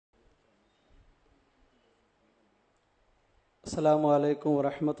السلام عليكم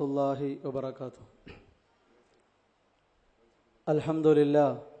ورحمة الله وبركاته. الحمد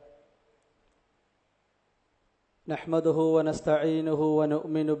لله نحمده ونستعينه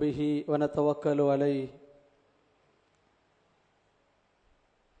ونؤمن به ونتوكل عليه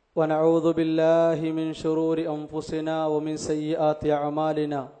ونعوذ بالله من شرور أنفسنا ومن سيئات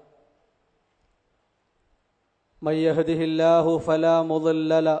أعمالنا. من يهده الله فلا مضل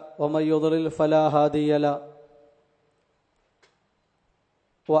له ومن يضلل فلا هادي له.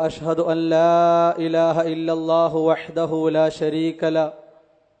 وأشهد أن لا إله إلا الله وحده لا شريك له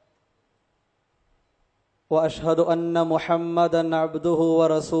وأشهد أن محمدا عبده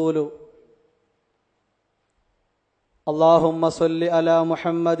ورسوله. اللهم صل على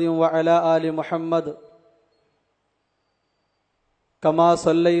محمد وعلى آل محمد كما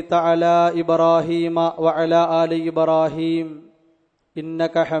صليت على إبراهيم وعلى آل إبراهيم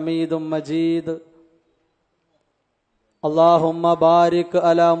إنك حميد مجيد. اللهم بارك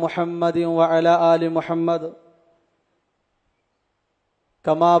على محمد وعلى آل محمد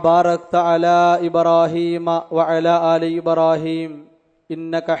كما باركت على إبراهيم وعلى آل إبراهيم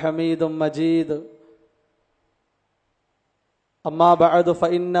إنك حميد مجيد. أما بعد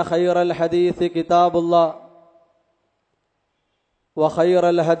فإن خير الحديث كتاب الله وخير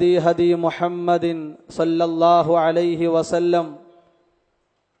الهدي هدي محمد صلى الله عليه وسلم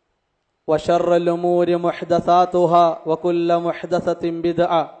وشر الأمور محدثاتها وكل محدثة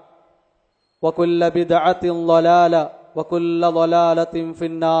بدعة وكل بدعة ضلالة وكل ضلالة في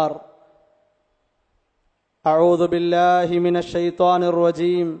النار. أعوذ بالله من الشيطان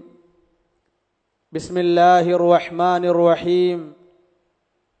الرجيم. بسم الله الرحمن الرحيم.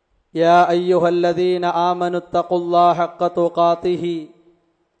 يا أيها الذين آمنوا اتقوا الله حق تقاته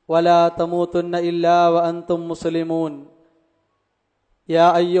ولا تموتن إلا وأنتم مسلمون.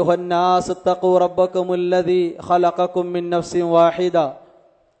 يا أيها الناس اتقوا ربكم الذي خلقكم من نفس واحدة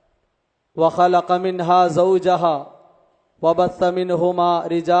وخلق منها زوجها وبث منهما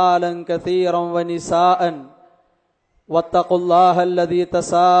رجالا كثيرا ونساء واتقوا الله الذي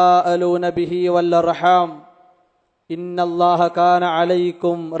تساءلون به والأرحام إن الله كان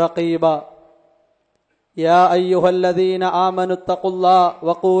عليكم رقيبا. يا أيها الذين آمنوا اتقوا الله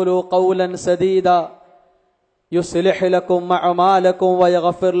وقولوا قولا سديدا يصلح لكم أعمالكم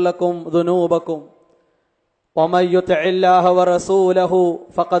ويغفر لكم ذنوبكم ومن يطع الله ورسوله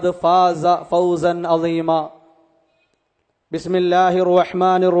فقد فاز فوزا عظيما. بسم الله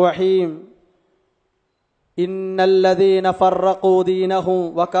الرحمن الرحيم. إن الذين فرقوا دينهم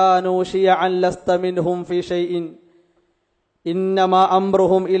وكانوا شيعا لست منهم في شيء إنما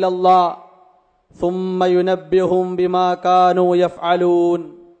أمرهم إلى الله ثم ينبئهم بما كانوا يفعلون.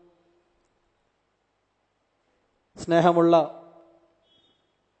 സ്നേഹമുള്ള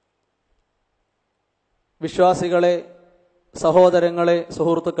വിശ്വാസികളെ, സഹോദരങ്ങളെ,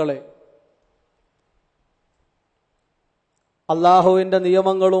 സുഹൃത്തുക്കളെ, അല്ലാഹുവിൻ്റെ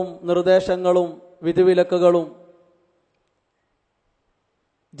നിയമങ്ങളും നിർദ്ദേശങ്ങളും വിധിവിലക്കുകളും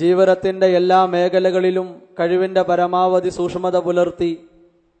ജീവിതത്തിൻ്റെ എല്ലാ മേഖലകളിലും കഴിവിൻ്റെ പരമാവധി സൂക്ഷ്മത പുലർത്തി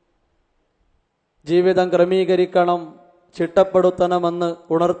ജീവിതം ക്രമീകരിക്കണം, ചിട്ടപ്പെടുത്തണമെന്ന്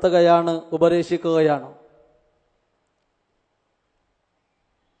ഉണർത്തുകയാണ്, ഉപദേശിക്കുകയാണ്.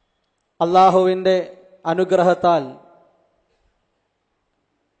 അല്ലാഹുവിൻ്റെ അനുഗ്രഹത്താൽ,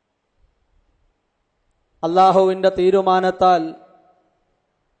 അല്ലാഹുവിൻ്റെ തീരുമാനത്താൽ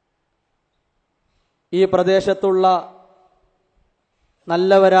ഈ പ്രദേശത്തുള്ള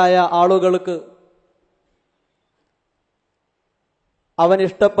നല്ലവരായ ആളുകൾക്ക് അവൻ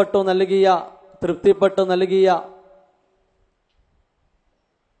ഇഷ്ടപ്പെട്ടു നൽകിയ, തൃപ്തിപ്പെട്ടു നൽകിയ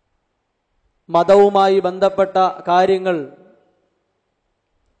മതവുമായി ബന്ധപ്പെട്ട കാര്യങ്ങൾ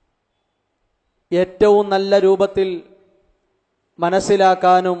ഏറ്റവും നല്ല രൂപത്തിൽ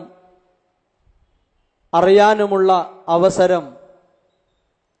മനസ്സിലാക്കാനും അറിയാനുമുള്ള അവസരം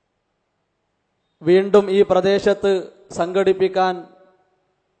വീണ്ടും ഈ പ്രദേശത്ത് സംഘടിപ്പിക്കാൻ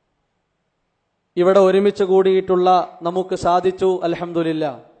ഇവിടെ ഒരുമിച്ച് കൂടിയിട്ടുള്ള നമുക്ക് സാധിച്ചു.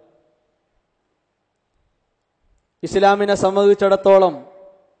 അൽഹംദുലില്ലാ. ഇസ്ലാമിനെ സംബന്ധിച്ചിടത്തോളം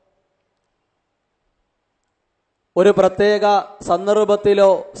ഒരു പ്രത്യേക സന്ദർഭത്തിലോ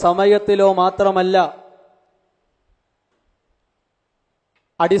സമയത്തിലോ മാത്രമല്ല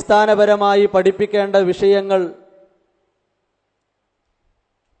അടിസ്ഥാനപരമായി പഠിപ്പിക്കേണ്ട വിഷയങ്ങൾ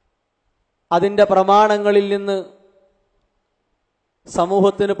അതിൻ്റെ പ്രമാണങ്ങളിൽ നിന്ന്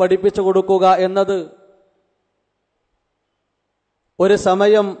സമൂഹത്തിന് പഠിപ്പിച്ചു കൊടുക്കുക എന്നത് ഒരു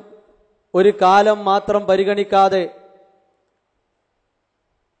സമയം, ഒരു കാലം മാത്രം പരിഗണിക്കാതെ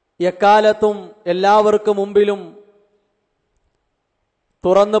എക്കാലത്തും എല്ലാവർക്കും മുമ്പിലും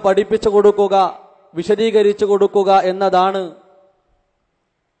തുറന്ന് പഠിപ്പിച്ചു കൊടുക്കുക, വിശദീകരിച്ചു കൊടുക്കുക എന്നതാണ്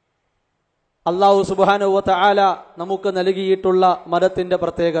അല്ലാഹു സുബ്ഹാനഹു വ തആല നമുക്ക് നൽകിയിട്ടുള്ള മതത്തിന്റെ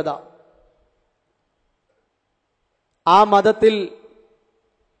പ്രത്യേകത. ആ മതത്തിൽ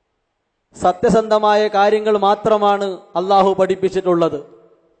സത്യസന്ധമായ കാര്യങ്ങൾ മാത്രമാണ് അല്ലാഹു പഠിപ്പിച്ചിട്ടുള്ളത്.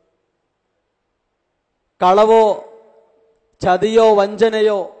 കളവോ ചതിയോ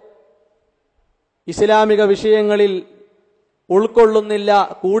വഞ്ചനയോ ഇസ്ലാമിക വിഷയങ്ങളിൽ ഉൾക്കൊള്ളുന്നില്ല,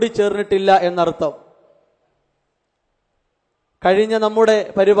 കൂടിച്ചേർന്നിട്ടില്ല എന്നർത്ഥം. കഴിഞ്ഞ നമ്മുടെ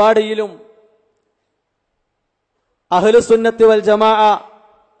പരിപാടിയിലും അഹ്ലുസുന്നത്തി വൽ ജമാഅ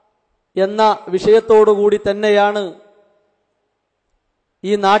എന്ന വിഷയത്തോടുകൂടി തന്നെയാണ്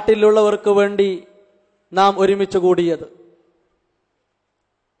ഈ നാട്ടിലുള്ളവർക്ക് വേണ്ടി നാം ഒരുമിച്ച് കൂടിയത്.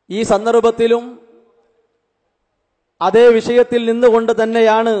 ഈ സന്ദർഭത്തിലും അതേ വിഷയത്തിൽ നിന്നുകൊണ്ട്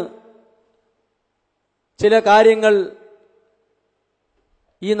തന്നെയാണ് ചില കാര്യങ്ങൾ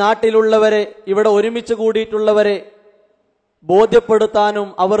ഈ നാട്ടിലുള്ളവരെ, ഇവിടെ ഒരുമിച്ച് കൂടിയിട്ടുള്ളവരെ ബോധ്യപ്പെടുത്താനും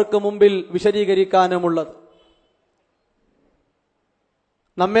അവർക്ക് മുമ്പിൽ വിശദീകരിക്കാനുമുള്ളത്.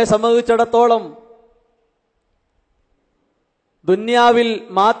 നമ്മെ സംബന്ധിച്ചിടത്തോളം ദുന്യാവിൽ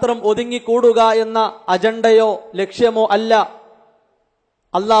മാത്രം ഒതുങ്ങിക്കൂടുക എന്ന അജണ്ടയോ ലക്ഷ്യമോ അല്ല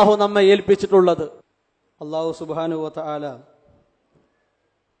അല്ലാഹു നമ്മെ ഏൽപ്പിച്ചിട്ടുള്ളത്. അല്ലാഹു സുബ്ഹാനഹു വ തആല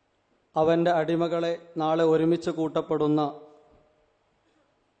അവന്റെ അടിമകളെ നാളെ ഒരുമിച്ച് കൂട്ടപ്പെടുന്ന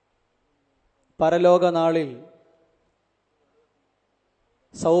പരലോക നാളിൽ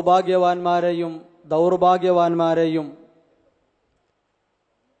സൗഭാഗ്യവാന്മാരെയും ദൗർഭാഗ്യവാന്മാരെയും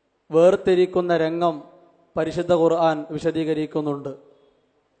വേർതിരിക്കുന്ന രംഗം പരിശുദ്ധ ഖുർആൻ വിശദീകരിക്കുന്നുണ്ട്.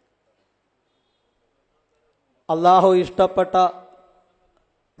 അല്ലാഹു ഇഷ്ടപ്പെട്ട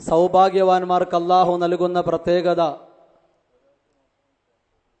സൗഭാഗ്യവാന്മാർക്ക് അല്ലാഹു നൽകുന്ന പ്രത്യേകത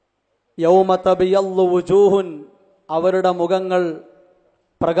യൗമ തബിയല്ലു വുജൂഹുൻ, അവരുടെ മുഖങ്ങൾ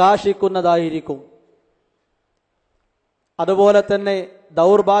പ്രകാശിക്കുന്നതായിരിക്കും. അതുപോലെ തന്നെ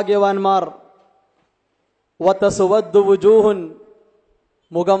ദൗർഭാഗ്യവാന്മാർ വതസുവദ്ദു വുജൂഹുൻ,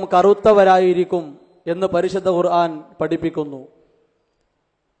 മുഖം കറുത്തവരായിരിക്കും എന്ന് പരിശുദ്ധ ഖുർആൻ പഠിപ്പിക്കുന്നു.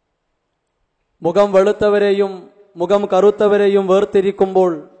 മുഖം വെളുത്തവരെയും മുഖം കറുത്തവരെയും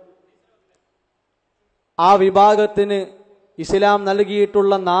വേർതിരിക്കുമ്പോൾ ആ വിഭാഗത്തിന് ഇസ്ലാം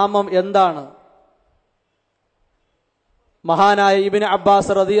നൽകിയിട്ടുള്ള നാമം എന്താണ്? മഹാനായ ഇബ്നു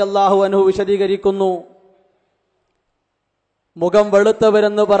അബ്ബാസ് റളിയല്ലാഹു അൻഹു വിശദീകരിക്കുന്നു, മുഖം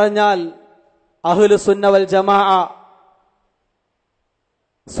വെളുത്തവരെന്ന് പറഞ്ഞാൽ അഹ്ലുസുന്ന വൽ ജമാഅ,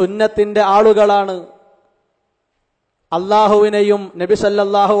 സുന്നത്തിന്റെ ആളുകളാണ്. അല്ലാഹുവിനെയും നബി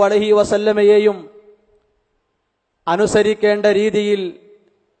സല്ലല്ലാഹു അലൈഹി വസല്ലമയെയും അനുസരിക്കേണ്ട രീതിയിൽ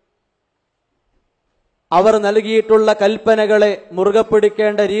അവർ നൽകിയിട്ടുള്ള കൽപ്പനകളെ മുറുകെ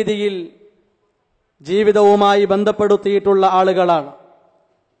പിടിക്കേണ്ട രീതിയിൽ ജീവിതവുമായി ബന്ധപ്പെടുത്തിയിട്ടുള്ള ആളുകളാണ്.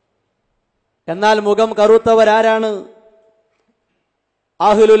 എന്നാൽ മുഖം കറുത്തവരാരാണ്?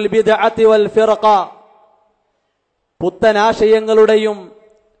 അഹ്ലുൽ ബിദ്അത്തി വൽ ഫിർഖ, പുത്തനാശയങ്ങളുടെയും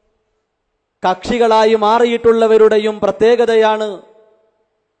കക്ഷികളായി മാറിയിട്ടുള്ളവരുടെയും പ്രത്യേകതയാണ്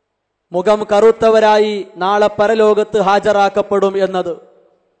മുഖം കറുത്തവരായി നാളെ പരലോകത്ത് ഹാജരാക്കപ്പെടും എന്നത്.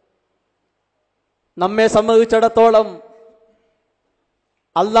 നമ്മെ സംബന്ധിച്ചിടത്തോളം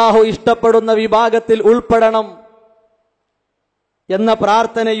അല്ലാഹു ഇഷ്ടപ്പെടുന്ന വിഭാഗത്തിൽ ഉൾപ്പെടണം എന്ന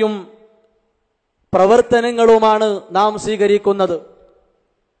പ്രാർത്ഥനയും പ്രവർത്തനങ്ങളുമാണ് നാം സ്വീകരിക്കുന്നത്.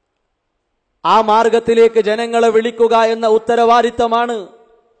 ആ മാർഗത്തിലേക്ക് ജനങ്ങളെ വിളിക്കുക എന്ന ഉത്തരവാദിത്തമാണ്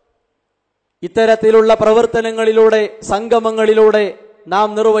ഇത്തരത്തിലുള്ള പ്രവർത്തനങ്ങളിലൂടെ, സംഗമങ്ങളിലൂടെ നാം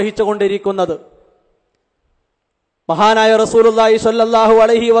നിർവഹിച്ചുകൊണ്ടിരിക്കുന്നത്. മഹാനായ റസൂലുള്ളാഹി സ്വല്ലല്ലാഹു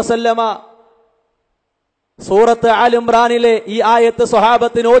അലൈഹി വസല്ലമ സൂറത്ത് ആൽ ഇംറാനിലെ ഈ ആയത്ത്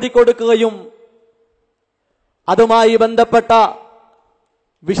സ്വഹാബത്തിന് ഓതിക്കൊടുക്കുകയും അതുമായി ബന്ധപ്പെട്ട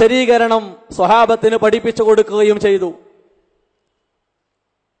വിശദീകരണം സ്വഹാബത്തിന് പഠിപ്പിച്ചു കൊടുക്കുകയും ചെയ്തു.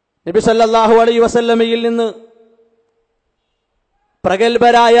 നബി സല്ലല്ലാഹു അലൈഹി വസല്ലമയിൽ നിന്ന്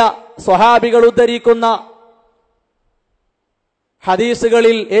പ്രഗൽഭരായ സ്വഹാബികൾ ഉദ്ധരിക്കുന്ന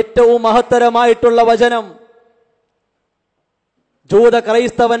ഹദീസുകളിൽ ഏറ്റവും മഹത്തരമായിട്ടുള്ള വചനം, ജൂത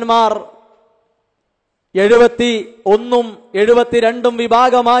ക്രൈസ്തവന്മാർ 71 72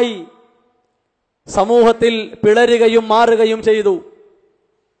 വിഭാഗമായി സമൂഹത്തിൽ പിളരുകയും മാറുകയും ചെയ്തു.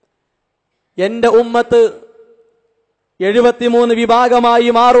 എന്റെ ഉമ്മത്ത് 73 വിഭാഗമായി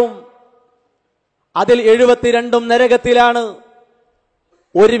മാറും. അതിൽ 72 നരകത്തിലാണ്,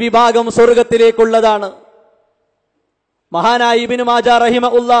 ഒരു വിഭാഗം സ്വർഗത്തിലേക്കുള്ളതാണ്. മഹാനായ ഇബ്നു മാജാ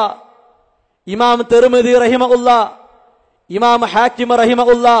റഹിമഹുല്ലാ, ഇമാം തിർമിദി റഹിമഹുല്ലാ, ഇമാം ഹാക്കിം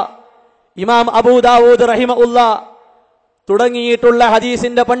റഹിമഹുല്ലാ, ഇമാം അബൂ ദാവൂദ് റഹിമഹുല്ലാ തുടങ്ങിയിട്ടുള്ള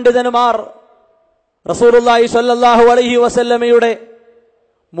ഹദീസിന്റെ പണ്ഡിതന്മാർ റസൂലുള്ളാഹി സ്വല്ലല്ലാഹു അലൈഹി വസല്ലമയുടെ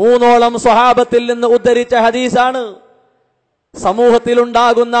 3ഓളം സ്വഹാബത്തിൽ നിന്ന് ഉദ്ധരിച്ച ഹദീസാണ്.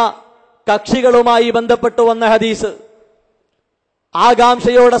 സമൂഹത്തിലുണ്ടാകുന്ന കക്ഷികളുമായി ബന്ധപ്പെട്ടു വന്ന ഹദീസ്.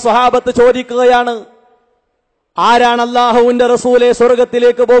 ആകാംക്ഷയോടെ സ്വഹാബത്ത് ചോദിക്കുകയാണ്, ആരാണ് അല്ലാഹുവിന്റെ റസൂലെ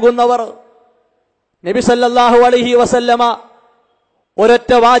സ്വർഗത്തിലേക്ക് പോകുന്നവർ? നബി സല്ലല്ലാഹു അലൈഹി വസല്ലമ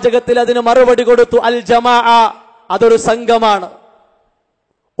ഒരൊറ്റ വാചകത്തിൽ അതിന് മറുപടി കൊടുത്തു, അൽ ജമാഅ, അതൊരു സംഘമാണ്,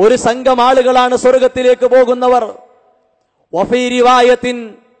 ഒരു സംഘം ആളുകളാണ് സ്വർഗത്തിലേക്ക് പോകുന്നവർ. വഫീ റിവായത്തിൻ,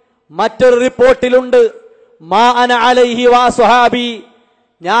 മറ്റൊരു റിപ്പോർട്ടിലുണ്ട്, മാ അന അലൈഹി വാ സ്വഹാബി,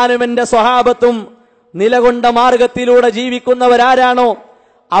 ഞാനും എന്റെ സ്വഹാബത്തും നിലകൊണ്ട മാർഗത്തിലൂടെ ജീവിക്കുന്നവരാരാണോ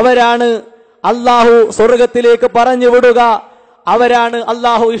അവരാണ് അല്ലാഹു സ്വർഗത്തിലേക്ക് പറഞ്ഞു വിടുക, അവരാണ്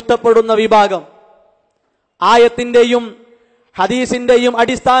അല്ലാഹു ഇഷ്ടപ്പെടുന്ന വിഭാഗം. ആയത്തിന്റെയും ഹദീസിന്റെയും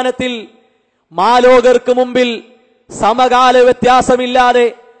അടിസ്ഥാനത്തിൽ മാലോകർക്ക് മുമ്പിൽ സമകാല വ്യത്യാസമില്ലാതെ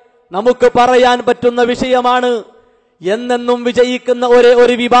നമുക്ക് പറയാൻ പറ്റുന്ന വിഷയമാണ്, എന്നെന്നും വിജയിക്കുന്ന ഒരേ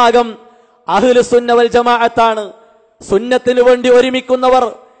ഒരു വിഭാഗം അഹ്ലുസുന്ന വൽ ജമാഅത്താണ്. സുന്നത്തിന് വേണ്ടി ഒരുമിക്കുന്നവർ,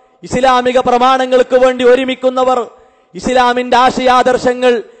 ഇസ്ലാമിക പ്രമാണങ്ങൾക്ക് വേണ്ടി ഒരുമിക്കുന്നവർ, ഇസ്ലാമിന്റെ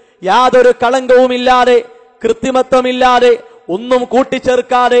ആശയാദർശങ്ങൾ യാതൊരു കളങ്കവുമില്ലാതെ, കൃത്രിമത്വമില്ലാതെ, ഒന്നും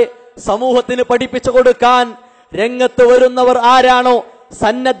കൂട്ടിച്ചേർക്കാതെ സമൂഹത്തിന് പഠിപ്പിച്ചു കൊടുക്കാൻ രംഗത്ത് വരുന്നവർ ആരാണോ,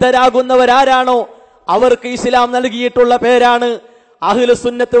 സന്നദ്ധരാകുന്നവരാരാണോ, അവർക്ക് ഇസ്ലാം നൽകിയിട്ടുള്ള പേരാണ്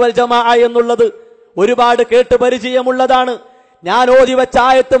അഹ്ലുസുന്നത്ത് വൽ ജമാഅ എന്നുള്ളത്. ഒരുപാട് കേട്ട് പരിചയമുള്ളതാണ്. ഞാൻ ഓതി വെച്ച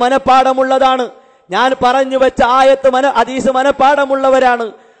ആയത്ത് മനപ്പാടമുള്ളതാണ്. ഞാൻ പറഞ്ഞു വെച്ച ആയത്ത് ഹദീസ് മനപ്പാടമുള്ളവരാണ്.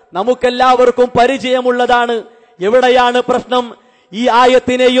 നമുക്കെല്ലാവർക്കും പരിചയമുള്ളതാണ്. എവിടെയാണ് പ്രശ്നം? ഈ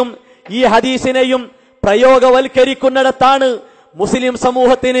ആയത്തിനെയും ഈ ഹദീസിനെയും പ്രയോഗവൽക്കരിക്കുന്നിടത്താണ് മുസ്ലിം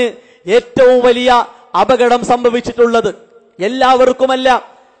സമൂഹത്തിന് ഏറ്റവും വലിയ അപകടം സംഭവിച്ചിട്ടുള്ളത്.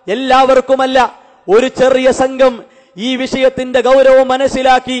 എല്ലാവർക്കുമല്ല, ഒരു ചെറിയ സംഘം ഈ വിഷയത്തിന്റെ ഗൗരവം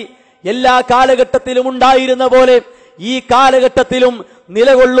മനസ്സിലാക്കി എല്ലാ കാലഘട്ടത്തിലും ഉണ്ടായിരുന്ന പോലെ ഈ കാലഘട്ടത്തിലും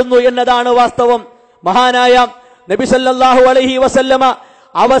നിലകൊള്ളുന്നു എന്നതാണ് വാസ്തവം. മഹാനായ നബി സല്ലല്ലാഹു അലൈഹി വസല്ലമ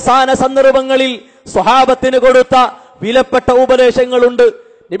അവസാന സന്ദർഭങ്ങളിൽ സ്വഹാബത്തിന് കൊടുത്ത വിലപ്പെട്ട ഉപദേശങ്ങളുണ്ട്.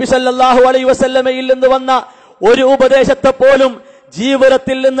 നബി സല്ലല്ലാഹു അലൈഹി വസല്ലമയിൽ നിന്ന് വന്ന ഒരു ഉപദേശത്തെ പോലും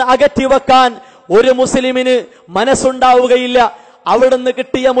ജീവിതത്തിൽ നിന്ന് അകറ്റിവെക്കാൻ ഒരു മുസ്ലിമിന് മനസ്സുണ്ടാവുകയില്ല. അവിടുന്ന്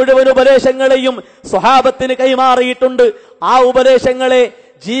കിട്ടിയ മുഴുവൻ ഉപദേശങ്ങളെയും സ്വഹാബത്തിന് കൈമാറിയിട്ടുണ്ട്. ആ ഉപദേശങ്ങളെ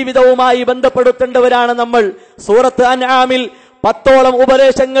ജീവിതവുമായി ബന്ധപ്പെടുത്തേണ്ടവരാണ് നമ്മൾ. സൂറത്ത് അൻആമിൽ 10ഓളം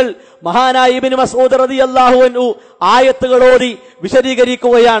ഉപദേശങ്ങൾ മഹാനായ ഇബ്നു മസ്ഊദ് റളിയല്ലാഹു അൻഹു ആയത്തുകൾ ഓതി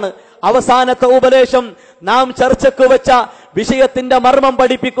വിശദീകരിക്കുകയാണ്. അവസാനത്തെ ഉപദേശം നാം ചർച്ചയ്ക്ക് വെച്ച വിഷയത്തിന്റെ മർമ്മം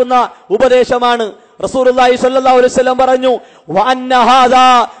പഠിപ്പിക്കുന്ന ഉപദേശമാണ്. റസൂലുള്ളാഹി സ്വല്ലല്ലാഹു അലൈഹി വസല്ലം പറഞ്ഞു, വഅന്ന ഹാദാ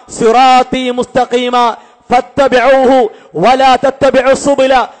സിറാത്തി മുസ്തഖീമ ഫത്തബിഊഹു വലാ തത്തബിഉ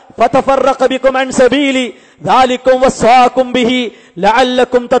സുബുല ഫതഫറഖ ബികും അൻ സബീലി ദാലികും വസ്വാകും ബിഹി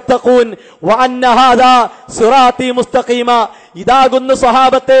ലഅല്ലകും തത്തഖൂൻ വഅന്ന ഹാദാ സിറാത്തി മുസ്തഖീമ. ഇതാകുന്നു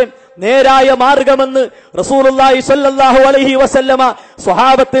സ്വഹാബത്തെ നേരായ മാർഗമെന്ന് റസൂലുള്ളാഹി സ്വല്ലല്ലാഹു അലൈഹി വസല്ലമ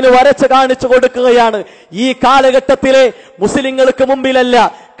സ്വഹാബത്തിന് വരച്ച് കാണിച്ചു കൊടുക്കുകയാണ്. ഈ കാലഘട്ടത്തിലെ മുസ്ലിങ്ങൾക്ക് മുമ്പിലല്ല,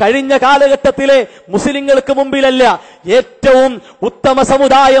 കഴിഞ്ഞ കാലഘട്ടത്തിലെ മുസ്ലിങ്ങൾക്ക് മുമ്പിലല്ല, ഏറ്റവും ഉത്തമ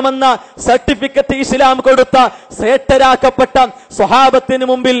സമുദായമെന്ന സർട്ടിഫിക്കറ്റ് ഇസ്ലാം കൊടുത്ത ശ്രേഷ്ഠരാക്കപ്പെട്ട സ്വഹാബത്തിന്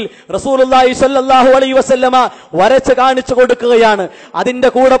മുമ്പിൽ റസൂലുള്ളാഹി സ്വല്ലല്ലാഹു അലൈഹി വസല്ലമ വരച്ച് കാണിച്ചു കൊടുക്കുകയാണ്. അതിന്റെ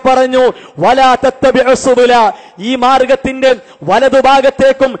കൂടെ പറഞ്ഞു, വലാ തത്തബിഉ സുബുല, ഈ മാർഗത്തിന്റെ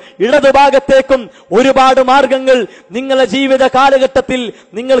വലതുഭാഗത്തേക്കും ഇടതുഭാഗത്തേക്കും ഒരുപാട് മാർഗങ്ങൾ നിങ്ങളുടെ ജീവിത കാലഘട്ടത്തിൽ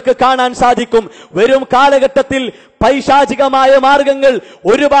നിങ്ങൾക്ക് കാണാൻ സാധിക്കും. വരും കാലഘട്ടത്തിൽ പൈശാചികമായ മാർഗങ്ങൾ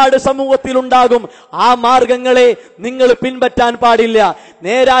ഒരുപാട് സമൂഹത്തിൽ ഉണ്ടാകും. ആ മാർഗങ്ങളെ നിങ്ങൾ പിൻപറ്റാൻ പാടില്ല.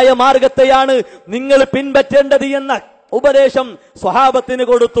 നേരായ മാർഗത്തെയാണ് നിങ്ങൾ പിൻപറ്റേണ്ടത് എന്ന ഉപദേശം സ്വഹാബത്തിന്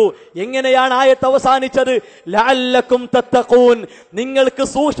കൊടുത്തു. എങ്ങനെയാണ് ആയത്ത് അവസാനിച്ചത്? ലഅല്ലകും തത്തഖൂൻ, നിങ്ങൾക്ക്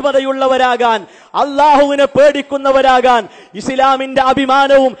സൂക്ഷ്മതയുള്ളവരാകാൻ, അല്ലാഹുവിനെ പേടിക്കുന്നവരാകാൻ, ഇസ്ലാമിന്റെ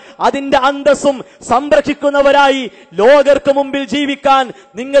അഭിമാനവും അതിന്റെ അന്തസ്സും സംരക്ഷിക്കുന്നവരായി ലോകർക്ക് മുമ്പിൽ ജീവിക്കാൻ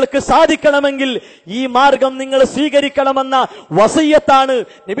നിങ്ങൾക്ക് സാധിക്കണമെങ്കിൽ ഈ മാർഗം നിങ്ങൾ സ്വീകരിക്കണമെന്ന വസിയ്യത്താണ്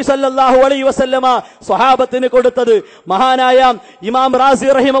നബി സല്ലല്ലാഹു അലൈഹി വസല്ലമ സ്വഹാബത്തിന് കൊടുത്തത്. മഹാനായ ഇമാം റാസി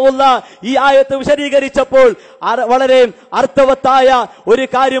റഹിമഹുല്ലാ ഈ ആയത്ത് വിശദീകരിച്ചപ്പോൾ വളരെ അർത്ഥവത്തായ ഒരു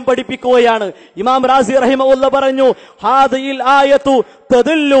കാര്യം പഠിപ്പിക്കുകയാണ്. ഇമാം റാസി റഹിമഹുല്ലാ പറഞ്ഞു, ഹാദിൽ ആയത്തു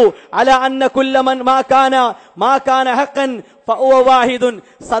തദുല്ലു അലാ അന്ന കുല്ലമൻ മാ കാന ഹഖൻ ഫഹുവ വാഹിദുൻ.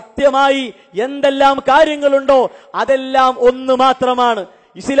 സത്യമായി എന്തെല്ലാം കാര്യങ്ങളുണ്ടോ അതെല്ലാം ഒന്ന് മാത്രമാണ്.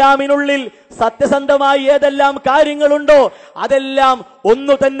 ഇസ്ലാമിനുള്ളിൽ സത്യസന്ധമായി ഏതെല്ലാം കാര്യങ്ങളുണ്ടോ അതെല്ലാം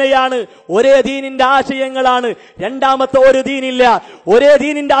ഒന്നു തന്നെയാണ്. ഒരേ ദീനിന്റെ ആശയങ്ങളാണ്, രണ്ടാമത്തെ ഒരു ദീനില്ല. ഒരേ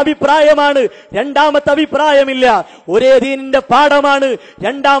ദീനിന്റെ അഭിപ്രായമാണ്, രണ്ടാമത്തെ അഭിപ്രായമില്ല. ഒരേ ദീനിന്റെ പാഠമാണ്,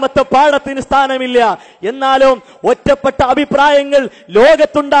 രണ്ടാമത്തെ പാഠത്തിന് സ്ഥാനമില്ല. എന്നാലും ഒറ്റപ്പെട്ട അഭിപ്രായങ്ങൾ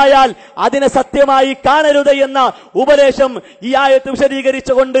ലോകത്തുണ്ടായാൽ അതിനെ സത്യമായി കാണരുത് എന്ന ഉപദേശം ഈ ആയത്ത്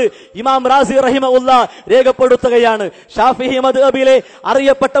വിശദീകരിച്ചുകൊണ്ട് ഇമാം റാസി റഹിമഹുല്ലാ രേഖപ്പെടുത്തുകയാണ്. ഷാഫിഈ മദ്ഹബിലെ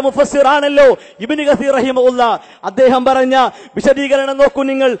അറിയപ്പെട്ട മുഫസ്സിറാണല്ലോ ഇബ്നു കസീർ റഹിമഹുല്ലാ. അദ്ദേഹം പറഞ്ഞ വിശദീകരണം നോക്കൂ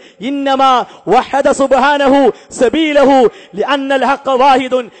നിങ്ങൾ. ഇന്നമാ വഹദ സുബ്ഹാനഹു സബീലഹു ലിഅന്നൽ ഹഖ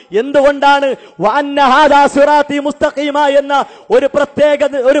വാഹിദുൻ. എന്തുകൊണ്ടാണ് വഅന്ന ഹാദാ സിറാത്തി മുസ്തഖീമ എന്ന ഒരു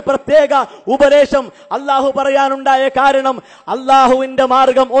പ്രത്യേക ഉപദേശം അല്ലാഹു പറയാനുണ്ടായ കാരണം അല്ലാഹുവിന്റെ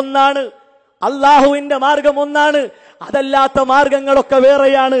മാർഗം ഒന്നാണ്. അല്ലാഹുവിന്റെ മാർഗം ഒന്നാണ്, അതല്ലാത്ത മാർഗങ്ങളൊക്കെ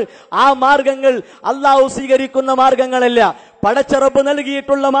വേറെയാണ്. ആ മാർഗങ്ങൾ അല്ലാഹു സ്വീകരിക്കുന്ന മാർഗങ്ങളല്ല. പടച്ചറബ്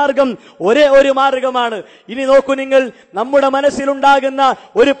നൽകിയിട്ടുള്ള മാർഗം ഒരേ ഒരു മാർഗമാണ്. ഇനി നോക്കൂ നിങ്ങൾ, നമ്മുടെ മനസ്സിലുണ്ടാകുന്ന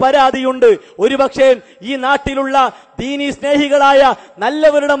ഒരു പരാതിയുണ്ട്. ഒരുപക്ഷേ ഈ നാട്ടിലുള്ള ദീനി സ്നേഹികളായ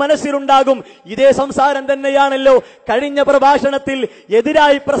നല്ലവരുടെ മനസ്സിലുണ്ടാകും, ഇതേ സംസാരം തന്നെയാണല്ലോ കഴിഞ്ഞ പ്രഭാഷണത്തിൽ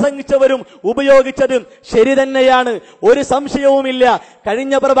എതിരായി പ്രസംഗിച്ചവരും ഉപയോഗിച്ചത്. ശരി തന്നെയാണ്, ഒരു സംശയവുമില്ല.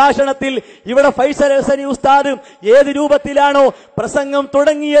 കഴിഞ്ഞ പ്രഭാഷണത്തിൽ ഇവിടെ ഫൈസൽ ഹസനി ഉസ്താദ് ഏത് രൂപത്തിലാണോ പ്രസംഗം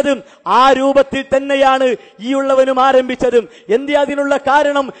തുടങ്ങിയത് ആ രൂപത്തിൽ തന്നെയാണ് ഈ ഉള്ളവനും ആരംഭിച്ചത്. എന്തേ അതിനുള്ള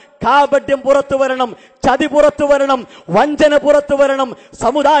കാരണം? കാപട്യം പുറത്തു വരണം, ചതി പുറത്തു വരണം, വഞ്ചന പുറത്തു വരണം.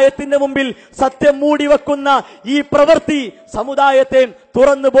 സമുദായത്തിന്റെ മുമ്പിൽ സത്യം മൂടിവെക്കുന്ന ഈ പ്രവൃത്തി സമുദായത്തെ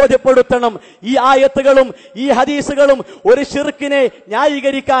തുറന്നു ബോധ്യപ്പെടുത്തണം. ഈ ആയത്തുകളും ഈ ഹദീസുകളും ഒരു ശിർക്കിനെ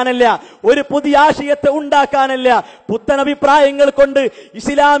ന്യായീകരിക്കാനല്ല, ഒരു പുതിയ ആശയത്തെ ഉണ്ടാക്കാനല്ല, പുത്തൻ അഭിപ്രായങ്ങൾ കൊണ്ട്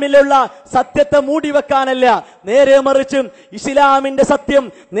ഇസ്ലാമിലുള്ള സത്യത്തെ മൂടിവെക്കാനല്ല. നേരെ മറിച്ച് ഇസ്ലാമിന്റെ സത്യം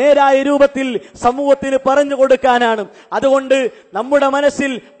നേരായ രൂപത്തിൽ സമൂഹത്തിന് പറഞ്ഞു കൊടുക്കാനാണ്. അതുകൊണ്ട് നമ്മുടെ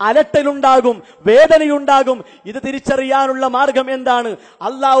മനസ്സിൽ അലട്ടലുണ്ടാകും, വേദനയുണ്ടാകും. ഇത് തിരിച്ചറിയാനുള്ള മാർഗം എന്താണ്?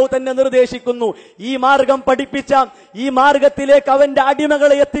 അല്ലാഹു തന്നെ നിർദ്ദേശിക്കുന്നു. ഈ മാർഗം പഠിപ്പിച്ച, ഈ മാർഗത്തിലേക്ക് അവന്റെ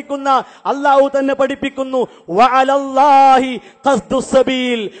അടിമകളെ എത്തിക്കുന്ന അല്ലാഹു തന്നെ പഠിപ്പിക്കുന്നു. വഅലല്ലാഹി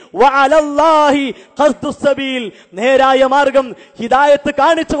ഖസ്ദുസ്സബീൽ, വഅലല്ലാഹി ഖസ്ദുസ്സബീൽ. നേരായ മാർഗം ഹിദായത്ത്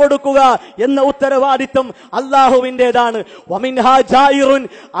കാണിച്ചു കൊടുക്കുക എന്ന ഉത്തരവാദിത്വം അല്ലാഹുവിന്റേതാണ്. വമിൻഹാ ജായിറുൻ,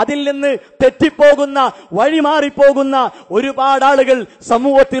 അതിൽ നിന്ന് തെറ്റിപ്പോകുന്ന, വഴിമാറിപ്പോകുന്ന ഒരുപാട് ആളുകൾ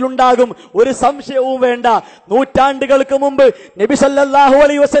സമൂഹത്തിലുണ്ടാകും, ഒരു സംശയവും വേണ്ട. നൂറ്റാണ്ടുകൾക്ക് മുമ്പ് നബി സല്ലല്ലാഹു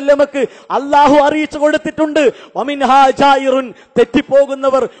അലൈഹി വസല്ലമക്ക് അല്ലാഹു അറിയിച്ചു കൊടുത്തിട്ടുണ്ട്, വമിൻഹാ ജായിറുൻ,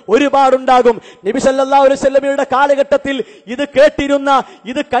 തെറ്റിപ്പോകുന്നവർ ഒരുപാടുണ്ടാകും. നബി സല്ലല്ലാഹു അലൈഹി വസല്ലമയുടെ കാലഘട്ടത്തിൽ ഇത് കേട്ടിരുന്ന,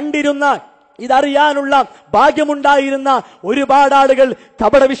 ഇത് കണ്ടിരുന്ന, ഇതറിയാനുള്ള ഭാഗ്യമുണ്ടായിരുന്ന ഒരുപാട് ആളുകൾ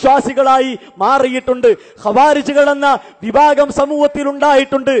കപടവിശ്വാസികളായി മാറിയിട്ടുണ്ട്. ഖവാരിജുകൾ എന്ന വിഭാഗം സമൂഹത്തിൽ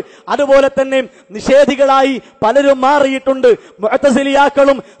ഉണ്ടായിട്ടുണ്ട്. അതുപോലെ തന്നെ നിഷേധികളായി പലരും മാറിയിട്ടുണ്ട്.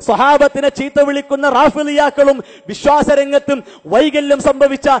 മുഅ്തസിലിയാക്കളും സ്വഹാബത്തിനെ ചീത്ത വിളിക്കുന്ന റാഫിളിയാക്കളും വിശ്വാസരംഗത്തും വൈകല്യം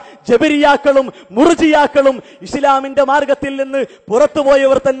സംഭവിച്ച ജബരിയാക്കളും മുർജിയാക്കളും ഇസ്ലാമിന്റെ മാർഗത്തിൽ നിന്ന്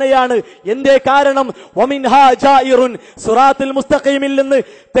പുറത്തുപോയവർ തന്നെയാണ്. എന്തേ കാരണം? വമിൻഹാ ജായിറുൻ, സിറാത്തുൽ മുസ്തഖീമിൽ നിന്ന്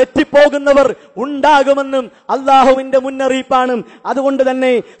തെറ്റിപ്പോകുന്നവർ ഉണ്ടാകുമെന്നും അല്ലാഹുവിന്റെ മുന്നറിയിപ്പാണ്. അതുകൊണ്ട്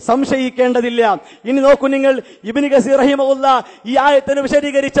തന്നെ സംശയിക്കേണ്ടതില്ല. ഇനി നോക്കൂ നിങ്ങൾ, ഇബ്നു കസീർ റഹിമഹുല്ലാ ഈ ആയത്തിനെ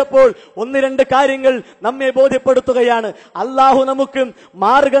വിശദീകരിച്ചപ്പോൾ ഒന്ന് രണ്ട് കാര്യങ്ങൾ നമ്മെ ബോധ്യപ്പെടുത്തുകയാണ്. അല്ലാഹു നമുക്ക്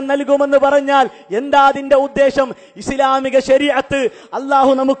മാർഗം നൽകുമെന്ന് പറഞ്ഞാൽ എന്താ അതിന്റെ ഉദ്ദേശം? ഇസ്ലാമിക ശരീഅത്ത്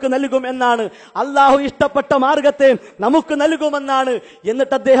അല്ലാഹു നമുക്ക് നൽകും എന്നാണ്. അല്ലാഹു ഇഷ്ടപ്പെട്ട മാർഗത്തെ നമുക്ക് നൽകുമെന്നാണ്.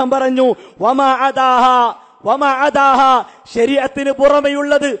 എന്നിട്ട് അദ്ദേഹം പറഞ്ഞു, ശരീഅത്തിന്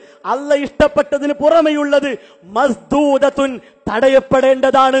പുറമെയുള്ളത്, അല്ല ഇഷ്ടപ്പെട്ടതിന് പുറമെയുള്ളത് മസ്ദൂദത്തുൻ,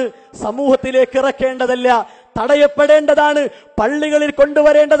 തടയപ്പെടേണ്ടതാണ്, സമൂഹത്തിലേക്ക് ഇറക്കേണ്ടതല്ല, തടയപ്പെടേണ്ടതാണ്, പള്ളികളിൽ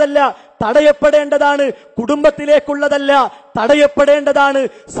കൊണ്ടുവരേണ്ടതല്ല, തടയപ്പെടേണ്ടതാണ്, കുടുംബത്തിലേക്കുള്ളതല്ല, തടയപ്പെടേണ്ടതാണ്,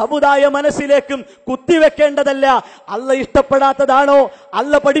 സമുദായ മനസ്സിലേക്കും കുത്തിവെക്കേണ്ടതല്ല. അല്ല ഇഷ്ടപ്പെടാത്തതാണോ,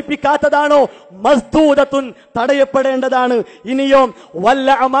 അല്ല പഠിപ്പിക്കാത്തതാണോ, മസ്ദൂദത്തുൻ, തടയപ്പെടേണ്ടതാണ്. ഇനിയോ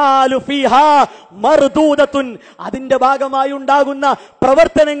വല്ല അമാലു ഫീഹാ മർദൂദത്തുൻ, അതിന്റെ ഭാഗമായി ഉണ്ടാകുന്ന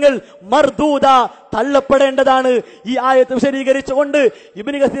പ്രവർത്തനങ്ങൾ മർദൂദ, തള്ളപ്പെടേണ്ടതാണ്. ഈ ആയത്ത് വിശദീകരിച്ചുകൊണ്ട്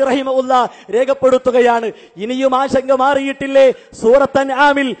ഇബ്നു കസീർ റഹിമഹുല്ലാ രേഖപ്പെടുത്തുകയാണ്. ഇനിയും ആശങ്ക മാറിയിട്ടില്ലേ? സൂറത്ത്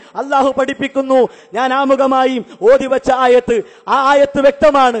അൻആമിൽ അല്ലാഹു പഠിപ്പിക്കുന്നു. ഞാൻ ആമുഖമായി ഓതിവച്ച ആയത്ത്, ആ ആയത്ത്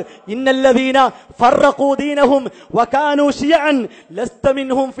വ്യക്തമാണ്. ഇന്നല്ലദീന ഫറഖൂ ദീനഹും വകാനൂ ശിയഅൻ ലസ്ത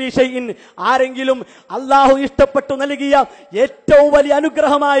മിൻഹും ഫീ ഷൈഇൻ. ആരെങ്കിലും അല്ലാഹു ഇഷ്ടപ്പെട്ടു നൽകിയ ഏറ്റവും വലിയ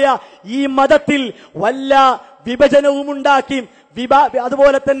അനുഗ്രഹമായ ഈ മതത്തിൽ വല്ല വിഭജനവും ഉണ്ടാക്കി,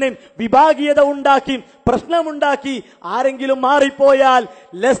 അതുപോലെ തന്നെ വിഭാഗീയത ഉണ്ടാക്കി, പ്രശ്നമുണ്ടാക്കി ആരെങ്കിലും മാറിപ്പോയാൽ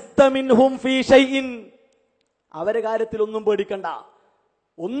ലസ്ത മിൻഹും ഫീ ഷൈഇൻ, അവരുടെ കാര്യത്തിൽ ഒന്നും പേടിക്കണ്ട,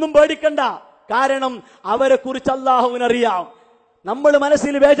 ഒന്നും പേടിക്കണ്ട. കാരണം അവരെ കുറിച്ച് അല്ലാഹുവിനറിയാം. നമ്മൾ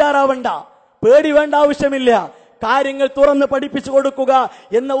മനസ്സിൽ ബേജാറാവണ്ട. പേടി വേണ്ട ആവശ്യമില്ല. കാര്യങ്ങൾ തുറന്ന് പഠിപ്പിച്ചു കൊടുക്കുക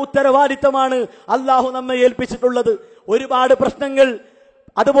എന്ന ഉത്തരവാദിത്തമാണ് അള്ളാഹു നമ്മെ ഏൽപ്പിച്ചിട്ടുള്ളത്. ഒരുപാട് പ്രശ്നങ്ങൾ,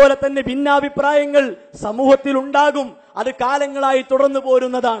 അതുപോലെ തന്നെ ഭിന്നാഭിപ്രായങ്ങൾ സമൂഹത്തിൽ ഉണ്ടാകും. അത് കാലങ്ങളായി തുടർന്നു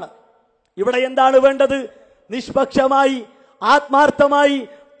പോരുന്നതാണ്. ഇവിടെ എന്താണ് വേണ്ടത്? നിഷ്പക്ഷമായി, ആത്മാർത്ഥമായി,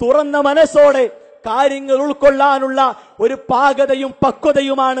 തുറന്ന മനസ്സോടെ കാര്യങ്ങൾ ഉൾക്കൊള്ളാനുള്ള ഒരു പാകതയും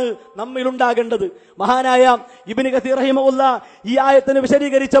പക്വതയുമാണ് നമ്മിൽ ഉണ്ടാകേണ്ടത്. മഹാനായ ഇബ്നു കസീർ റഹിമഹുല്ലാഹ് ഈ ആയത്തിനെ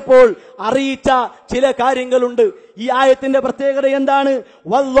വിശദീകരിച്ചപ്പോൾ അറിയിച്ച ചില കാര്യങ്ങളുണ്ട്. ഈ ആയത്തിന്റെ പ്രത്യേകത എന്താണ്?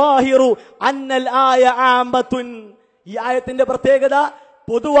 വല്ലാഹിറു അന്നൽ ആയ ആമത്തുൻ. ഈ ആയത്തിന്റെ പ്രത്യേകത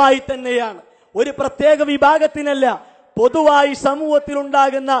പൊതുവായി തന്നെയാണ്, ഒരു പ്രത്യേക വിഭാഗത്തിനല്ല, പൊതുവായി സമൂഹത്തിൽ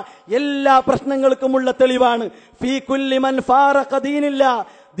ഉണ്ടാകുന്ന എല്ലാ പ്രശ്നങ്ങൾക്കുമുള്ള തെളിവാണ്. ഫീ കുല്ലി മൻ ഫാറഖ ദീനില്ലാ,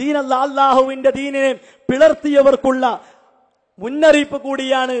 ദീനല്ലാ, അല്ലാഹുവിന്റെ ദീനിനെ പിളർത്തിയവർക്കുള്ള മുന്നറിയിപ്പ്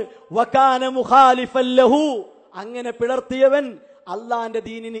കൂടിയാണ്. വകാന മുഖാലിഫൻ ലഹു, അങ്ങനെ പിളർത്തിയവൻ അള്ളാന്റെ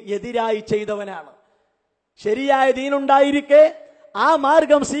ദീനിന് എതിരായി ചെയ്തവനാണ്. ശരിയായ ദീനുണ്ടായിരിക്കെ ആ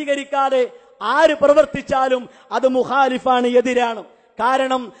മാർഗം സ്വീകരിക്കാതെ ആര് പ്രവർത്തിച്ചാലും അത് മുഖാലിഫാണ്, എതിരാണ്.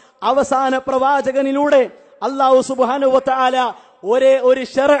 കാരണം അവസാന പ്രവാചകനിലൂടെ അല്ലാഹു സുബ്ഹാനഹു വ തആല ഒരേ ഒരു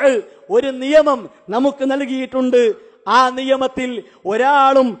ശർഅ്, ഒരു നിയമം നമുക്ക് നൽകിയിട്ടുണ്ട്. ആ നിയമത്തിൽ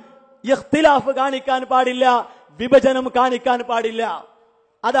ഒരാളും ഇഖ്തിലാഫ് കാണിക്കാൻ പാടില്ല, വിഭജനം കാണിക്കാൻ പാടില്ല.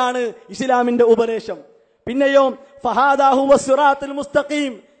 അതാണ് ഇസ്ലാമിന്റെ ഉപദേശം. പിന്നെയോ ഫഹാദാ ഹുവ സിറാത്തുൽ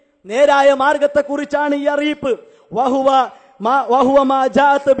മുസ്തഖീം, നേരായ മാർഗത്തെക്കുറിച്ചാണ് ഈ അറിയിപ്പ്. വഹുവ മാ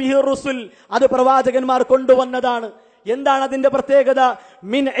ജാഅത ബിഹി റുസുൽ, അത് പ്രവാചകന്മാർ കൊണ്ടുവന്നതാണ്. എന്താണ് അതിന്റെ പ്രത്യേകത?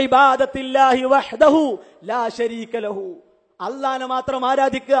 മിൻ ഇബാദത്തില്ലാഹി വഹ്ദഹു ലാ ശരീക ലഹു, അല്ലാഹനെ മാത്രം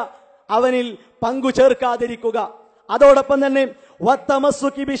ആരാധിക്കുക, അവനിൽ പങ്കു ചേർക്കാതിരിക്കുക. അതോടൊപ്പം തന്നെ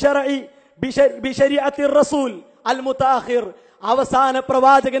വത്തമസ്സുകി ബിശരീഅത്തി റസൂൽ അൽ മുതഅഖിർ, അവസാന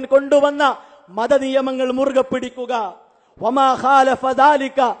പ്രവാചകൻ കൊണ്ടുവന്ന മതനിയമങ്ങൾ മുറുകെ പിടിക്കുക. വമാ ഖാലഫ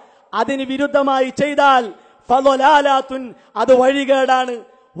ദാലിക, അതിന് വിരുദ്ധമായി ചെയ്താൽ ഫളലാലാത്തുൻ, അത് വഴികേടാണ്.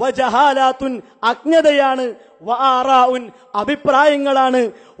 വജഹാലാത്തുൻ, അജ്ഞതയാണ്. വആറാഉൻ, അഭിപ്രായങ്ങളാണ്.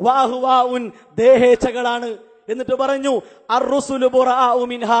 വഅഹ്വാഉൻ, ദേഹേച്ഛകളാണ്. എന്നിട്ട് പറഞ്ഞു അർറുസുലു ബുറാഉ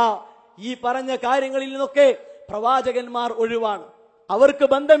മിൻഹാ, ഈ പറഞ്ഞ കാര്യങ്ങളിൽ നിന്നൊക്കെ പ്രവാചകന്മാർ ഒഴിവാണ്, അവർക്ക്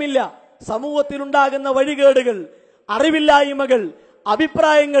ബന്ധമില്ല. സമൂഹത്തിലുണ്ടാകുന്ന വഴികേടുകൾ, അറിവില്ലായ്മകൾ,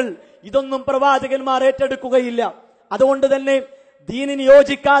 അഭിപ്രായങ്ങൾ, ഇതൊന്നും പ്രവാചകന്മാർ ഏറ്റെടുക്കുകയില്ല. അതുകൊണ്ട് തന്നെ ദീനിന്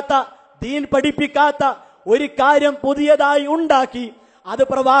യോജിക്കാത്ത, ദീൻ പഠിപ്പിക്കാത്ത ഒരു കാര്യം പുതിയതായി ഉണ്ടാക്കി അത്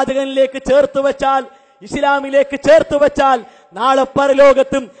പ്രവാചകനിലേക്ക് ചേർത്ത് വെച്ചാൽ, ഇസ്ലാമിലേക്ക് ചേർത്ത് വെച്ചാൽ, നാളെ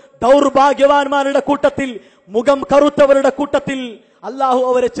പരലോകത്തും ദൗർഭാഗ്യവാന്മാരുടെ കൂട്ടത്തിൽ, മുഖം കറുത്തവരുടെ കൂട്ടത്തിൽ അള്ളാഹു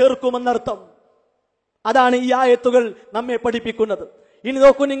അവരെ ചേർക്കുമെന്നർത്ഥം. അതാണ് ഈ ആയത്തുകൾ നമ്മെ പഠിപ്പിക്കുന്നത്. ഇനി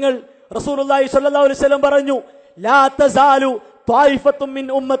നോക്കൂ നിങ്ങൾ, റസൂലുള്ളാഹി സ്വല്ലല്ലാഹു അലൈഹി വസല്ലം പറഞ്ഞു, ലാ തസാലു ത്വായിഫത്തും മിൻ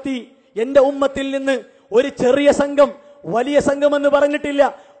ഉമ്മത്തി, എന്റെ ഉമ്മത്തിൽ നിന്ന് ഒരു ചെറിയ സംഘം, വലിയ സംഘം എന്ന് പറഞ്ഞിട്ടില്ല,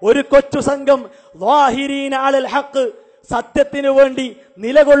 ഒരു കൊച്ചു സംഘം, ളാഹിരീന അലൽ ഹഖ്, സത്യത്തിനു വേണ്ടി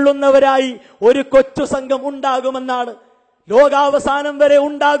നിലകൊള്ളുന്നവരായി ഒരു കൊച്ചു സംഘം ഉണ്ടാകുമെന്നാണ്. ലോകാവസാനം വരെ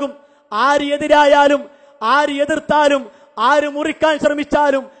ഉണ്ടാകും. ആര് എതിരായാലും, ആര് എതിർത്താലും, ആര് മുറിക്കാൻ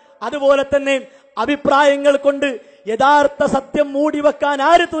ശ്രമിച്ചാലും, അതുപോലെ തന്നെ അഭിപ്രായങ്ങൾ കൊണ്ട് യഥാർത്ഥ സത്യം മൂടിവെക്കാൻ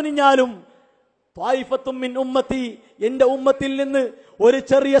ആര് തുനിഞ്ഞാലും, ത്വായിഫത്തും മിൻ ഉമ്മത്തി, എന്റെ ഉമ്മത്തിൽ നിന്ന് ഒരു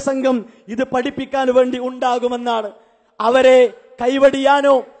ചെറിയ സംഘം ഇത് പഠിപ്പിക്കാൻ വേണ്ടി ഉണ്ടാകുമെന്നാണ്. അവരെ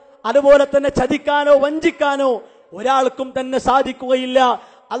കൈവടിയാനോ അതുപോലെ തന്നെ ചതിക്കാനോ വഞ്ചിക്കാനോ ഒരാൾക്കും തന്നെ സാധിക്കുകയില്ല.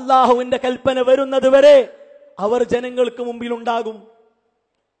 അള്ളാഹുവിന്റെ കൽപ്പന വരുന്നത് വരെ അവർ ജനങ്ങൾക്ക് മുമ്പിൽ ഉണ്ടാകും.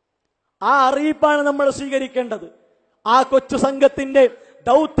 ആ അറിയിപ്പാണ് നമ്മൾ സ്വീകരിക്കേണ്ടത്. ആ കൊച്ചു സംഘത്തിന്റെ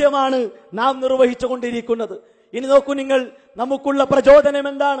ദൗത്യമാണ് നാം നിർവഹിച്ചു കൊണ്ടിരിക്കുന്നത്. ഇനി നോക്കൂ നിങ്ങൾ, നമുക്കുള്ള പ്രചോദനം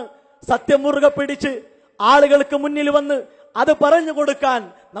എന്താണ്? സത്യം മുറുകെ പിടിച്ച് ആളുകൾക്ക് മുന്നിൽ വന്ന് അത് പറഞ്ഞു കൊടുക്കാൻ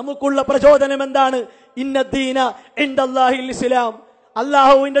നമുക്കുള്ള പ്രചോദനം എന്താണ്? ഇന്നദ്ദീന ഇൻദല്ലാഹിൽ ഇസ്ലാം,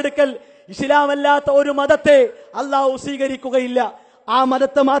 അല്ലാഹുവിന്റെ അടുക്കൽ ഇസ്ലാമല്ലാത്ത ഒരു മതത്തെ അല്ലാഹു സ്വീകരിക്കുകയില്ല. ആ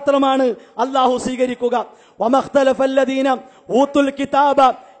മതത്തെ മാത്രമാണ് അല്ലാഹു സ്വീകരിക്കുക. വമഖ്തലഫല്ലദീന ഊതുൽ കിതാബ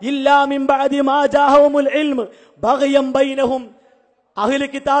ഇല്ലാ മിൻ ബഅദി മാ ജാഅഹുമുൽ ഇൽമ് ബഗയം ബൈനഹും, അഹ്ലു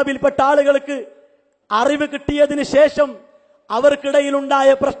കിതാബിൽപ്പെട്ട ആളുകൾക്ക് അറിവ് കിട്ടിയതിന് ശേഷം അവർക്കിടയിലുണ്ടായ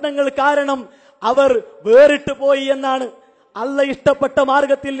പ്രശ്നങ്ങൾ കാരണം അവർ വേറിട്ട് പോയി എന്നാണ്. അല്ലാഹ് ഇഷ്ടപ്പെട്ട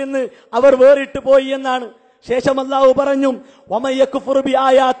മാർഗത്തിൽ നിന്ന് അവർ വേറിട്ട് പോയി എന്നാണ്. ശേഷം അല്ലാഹു പറഞ്ഞു, വമയക്ഫുറു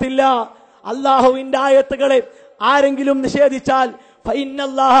ബിആയാത്തില്ലാ, അല്ലാഹുവിന്റെ ആയത്തുകളെ ആരെങ്കിലും നിഷേധിച്ചാൽ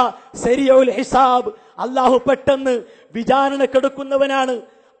ഫഇന്നല്ലാഹ സരീഉൽ ഹിസാബ്, അല്ലാഹു പെട്ടെന്ന് വിചാരണക്കെടുക്കുന്നവനാണ്.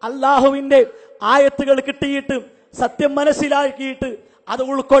 അല്ലാഹുവിന്റെ ആയത്തുകൾ കിട്ടിയിട്ട്, സത്യം മനസ്സിലാക്കിയിട്ട് അത്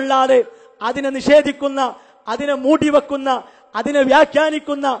ഉൾക്കൊള്ളാതെ അതിനെ നിഷേധിക്കുന്ന, അതിനെ മൂടിവെക്കുന്ന, അതിനെ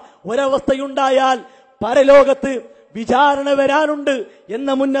വ്യാഖ്യാനിക്കുന്ന ഒരവസ്ഥയുണ്ടായാൽ പരലോകത്ത് വിചാരണ വരാനുണ്ട് എന്ന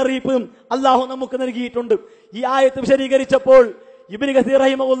മുന്നറിയിപ്പ് അല്ലാഹു നമുക്ക് നൽകിയിട്ടുണ്ട്. ഈ ആയത്ത് വിശദീകരിച്ചപ്പോൾ ഇബ്നു കസീർ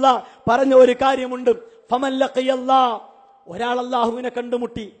റഹിമഹുല്ല പറഞ്ഞ ഒരു കാര്യമുണ്ട്. ഫമൻ ലഖിയല്ലാഹ്, ഒരാൾ അല്ലാഹുവിനെ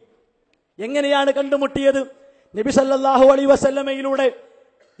കണ്ടുമുട്ടി. എങ്ങനെയാണ് കണ്ടുമുട്ടിയത്? നബി സല്ലല്ലാഹു അലൈഹി വസല്ലമയിലൂടെ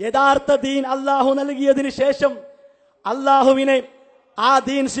യഥാർത്ഥ ദീൻ അല്ലാഹു നൽകിയതിനു ശേഷം അല്ലാഹുവിനെ ആ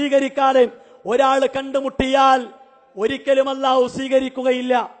ദീൻ സ്വീകരിക്കാതെ ഒരാൾ കണ്ടുമുട്ടിയാൽ ഒരിക്കലും അല്ലാഹു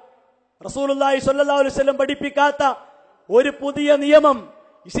സ്വീകരിക്കുകയില്ല. റസൂലുള്ളാഹി സ്വല്ലല്ലാഹു അലൈഹി വസല്ലം പഠിപ്പിക്കാത്ത ഒരു പുതിയ നിയമം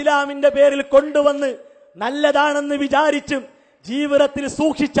ഇസ്ലാമിന്റെ പേരിൽ കൊണ്ടുവന്ന് നല്ലതാണെന്ന് വിചാരിച്ച് ജീവിതത്തിൽ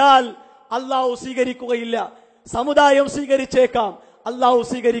സൂക്ഷിച്ചാൽ അല്ലാഹു സ്വീകരിക്കുകയില്ല. സമുദായം സ്വീകരിച്ചേക്കാം, അല്ലാഹു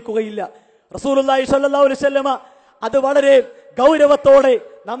സ്വീകരിക്കുകയില്ല. റസൂലുള്ളാഹി സ്വല്ലല്ലാഹു അലൈഹി വസല്ലമ അത് വളരെ ഗൗരവത്തോടെ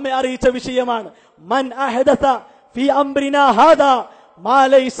നമ്മെ അറിയിച്ച വിഷയമാണ്. മൻ അഹദസ ഫീ അംറിനാ ഹാദാ മാ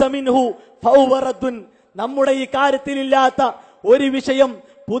ലൈസ മിൻഹു ഫഹുവ റദ്ദുൻ. നമ്മുടെ ഈ കാര്യത്തിലില്ലാത്ത ഒരു വിഷയം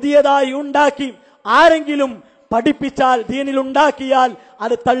പുതിയതായി ഉണ്ടാക്കി ആരെങ്കിലും പഠിപ്പിച്ചാൽ, ദീനിൽ ഉണ്ടാക്കിയാൽ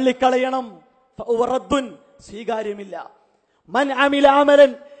അത് തള്ളിക്കളയണം. ഫഹുവ റദ്ദുൻ, സ്വീകാര്യമില്ല. മൻ അമില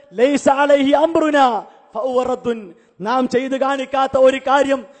അമലൻ ലൈസ അലൈഹി അംറുനാ ഫഹുവ റദ്ദുൻ. നാം ചെയ്തു കാണിക്കാത്ത ഒരു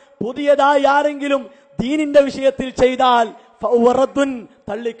കാര്യം പുതിയതായി ആരെങ്കിലും ദീനിന്റെ വിഷയത്തിൽ ചെയ്താൽ ഫഹുവ റദ്ദുൻ,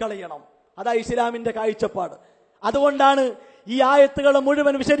 തള്ളിക്കളയണം. അതാ ഇസ്ലാമിന്റെ കാഴ്ചപ്പാട്. അതുകൊണ്ടാണ് ഈ ആയത്തുകൾ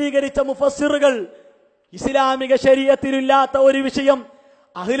മുഴുവൻ വിശദീകരിച്ച മുഫസ്സിറുകൾ ഇസ്ലാമിക ശരീഅത്തിലില്ലാത്ത ഒരു വിഷയം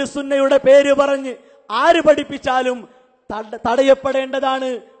അഹ്ലുസുന്നയുടെ പേര് പറഞ്ഞ് ആര് പഠിപ്പിച്ചാലും തടയപ്പെടേണ്ടതാണ്,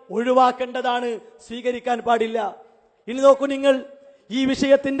 ഒഴിവാക്കേണ്ടതാണ്, സ്വീകരിക്കാൻ പാടില്ല. ഇനി നോക്കൂ നിങ്ങൾ, ഈ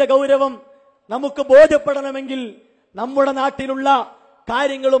വിഷയത്തിന്റെ ഗൗരവം നമുക്ക് ബോധ്യപ്പെടണമെങ്കിൽ നമ്മുടെ നാട്ടിലുള്ള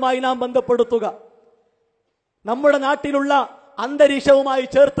കാര്യങ്ങളുമായി നാം ബന്ധപ്പെടുത്തുക, നമ്മുടെ നാട്ടിലുള്ള അന്തരീക്ഷവുമായി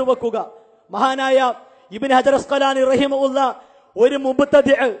ചേർത്ത് വെക്കുക. മഹാനായ ഇബ്നു ഹജർ അസ്ഖലാനി റഹിമഹുല്ല ഒരു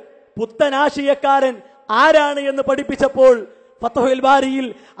മുബ്തദി, പുത്തനാശയക്കാരൻ ആരാണ് എന്ന് പഠിപ്പിച്ചപ്പോൾ ഫത്ഹുൽ ബാരിയിൽ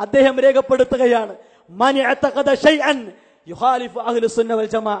അദ്ദേഹം രേഖപ്പെടുത്തുകയാണ്, മൻ ഇഅതഖദ ശൈഅൻ യുഖാലിഫു അഹ്ലുസുന്ന വൽ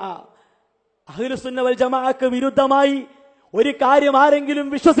ജമാഅ. അഹ്ലുസുന്ന വൽ ജമാഅക്ക് വിരുദ്ധമായി ഒരു കാര്യം ആരെങ്കിലും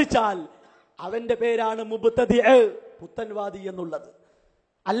വിശ്വസിച്ചാൽ അവന്റെ പേരാണ് മുബ്തദി, പുത്തൻവാദി എന്നുള്ളത്.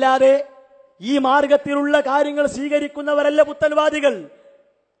 അല്ലാതെ ഈ മാർഗത്തിലുള്ള കാര്യങ്ങൾ സ്വീകരിക്കുന്നവരല്ല പുത്തൻവാദികൾ.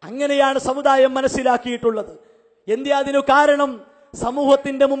 അങ്ങനെയാണ് സമുദായം മനസ്സിലാക്കിയിട്ടുള്ളത്. എന്തേ അതിനു കാരണം?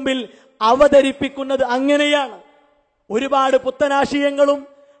 സമൂഹത്തിന്റെ മുമ്പിൽ അവതരിപ്പിക്കുന്നത് അങ്ങനെയാണ്. ഒരുപാട് പുത്തനാശയങ്ങളും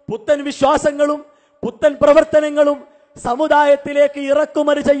പുത്തൻ വിശ്വാസങ്ങളും പുത്തൻ പ്രവർത്തനങ്ങളും സമുദായത്തിലേക്ക്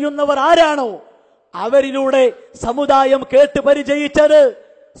ഇറക്കുമതി ചെയ്യുന്നവർ ആരാണോ അവരിലൂടെ സമുദായം കേട്ട് പരിചയിച്ചത്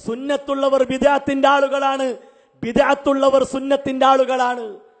സുന്നത്തുള്ളവർ ബിദ്അത്തിന്റെ ആളുകളാണ്, ബിദ്അത്തുള്ളവർ സുന്നത്തിന്റെ ആളുകളാണ്.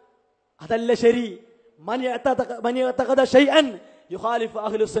 അതല്ല ശരി. മൻ ഇഅതഖദ ശൈഅൻ യുഖാലിഫു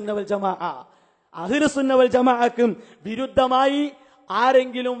അഹ്ലുസുന്ന വൽ ജമാഅ. അഹ്ലുസുന്ന വൽ ജമാഅക്ക് വിരുദ്ധമായി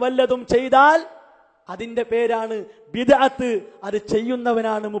ആരെങ്കിലും വല്ലതും ചെയ്താൽ അതിന്റെ പേരാണ് ബിദ്അത്ത്. അത്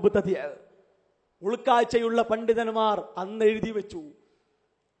ചെയ്യുന്നവനാണ് മുബ്തദി. ഉൾക്കാഴ്ചയുള്ള പണ്ഡിതന്മാർ അന്ന് എഴുതി വെച്ചു.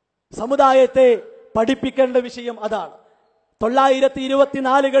 സമുദായത്തെ പഠിപ്പിക്കേണ്ട വിഷയം അതാണ്.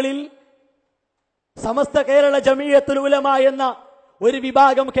 924കളിൽ സമസ്ത കേരള ജമിയത്തുൽ ഉലമ എന്ന ഒരു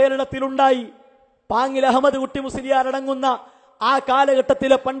വിഭാഗം കേരളത്തിലുണ്ടായി. പാങ്ങിൽ അഹമ്മദ് കുട്ടി മുസ്ലിയാർ അടങ്ങുന്ന ആ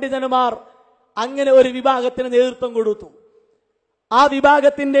കാലഘട്ടത്തിലെ പണ്ഡിതന്മാർ അങ്ങനെ ഒരു വിഭാഗത്തിന് നേതൃത്വം കൊടുത്തു. ആ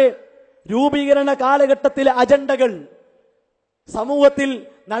വിഭാഗത്തിന്റെ രൂപീകരണ കാലഘട്ടത്തിലെ അജണ്ടകൾ, സമൂഹത്തിൽ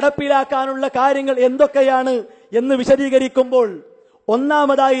നടപ്പിലാക്കാനുള്ള കാര്യങ്ങൾ എന്തൊക്കെയാണ് എന്ന് വിശദീകരിക്കുമ്പോൾ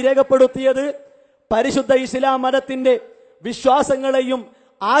ഒന്നാമതായി രേഖപ്പെടുത്തിയത് പരിശുദ്ധ ഇസ്ലാം മതത്തിന്റെ വിശ്വാസങ്ങളെയും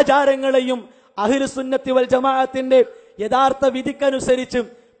ആചാരങ്ങളെയും അഹ്ലുസുന്നത്തി വൽ ജമാഅത്തിന്റെ യഥാർത്ഥ വിധിക്കനുസരിച്ച്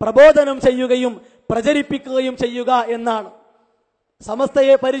പ്രബോധനം ചെയ്യുകയും പ്രചരിപ്പിക്കുകയും ചെയ്യുക എന്നാണ്.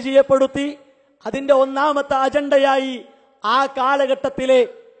 സമസ്തയെ പരിചയപ്പെടുത്തി അതിന്റെ ഒന്നാമത്തെ അജണ്ടയായി ആ കാലഘട്ടത്തിലെ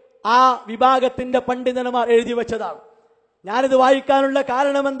ആ വിഭാഗത്തിന്റെ പണ്ഡിതന്മാർ എഴുതി വെച്ചതാണ്. ഞാനിത് വായിക്കാനുള്ള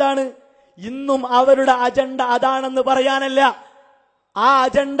കാരണം എന്താണ്? ഇന്നും അവരുടെ അജണ്ട അതാണെന്ന് പറയാനല്ല, ആ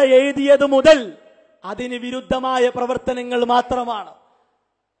അജണ്ട എഴുതിയത് മുതൽ അതിന് വിരുദ്ധമായ പ്രവർത്തനങ്ങൾ മാത്രമാണ്.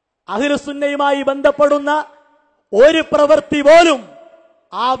 അഹ്ലുസുന്നയുമായി ബന്ധപ്പെടുന്ന ഒരു പ്രവൃത്തി പോലും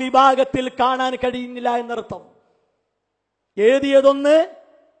ആ വിഭാഗത്തിൽ കാണാൻ കഴിയുന്നില്ല എന്നർത്ഥം. എഴുതിയതൊന്ന്,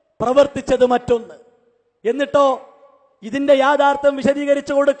 പ്രവർത്തിച്ചത് മറ്റൊന്ന്. എന്നിട്ടോ ഇതിന്റെ യാഥാർത്ഥ്യം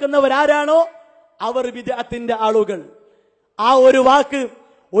വിശദീകരിച്ചു കൊടുക്കുന്നവരാരാണോ അവർ ബിദ്അത്തിന്റെ ആളുകൾ. ആ ഒരു വാക്ക്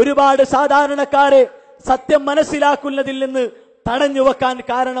ഒരുപാട് സാധാരണക്കാരെ സത്യം മനസ്സിലാക്കുന്നതിൽ നിന്ന് തടഞ്ഞു വെക്കാൻ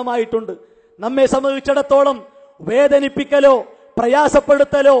കാരണമായിട്ടുണ്ട്. നമ്മെ സംബന്ധിച്ചിടത്തോളം വേദനിപ്പിക്കലോ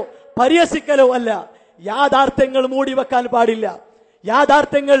പ്രയാസപ്പെടുത്തലോ പരിഹസിക്കലോ അല്ല, യാഥാർത്ഥ്യങ്ങൾ മൂടിവെക്കാൻ പാടില്ല,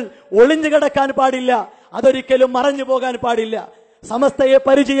 യാഥാർത്ഥ്യങ്ങൾ ഒളിഞ്ഞു കിടക്കാൻ പാടില്ല, അതൊരിക്കലും മറഞ്ഞു പോകാൻ പാടില്ല. സമസ്തയെ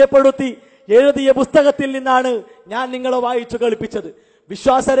പരിചയപ്പെടുത്തി എഴുതിയ പുസ്തകത്തിൽ നിന്നാണ് ഞാൻ നിങ്ങളെ വായിച്ചു കേൾപ്പിച്ചത്.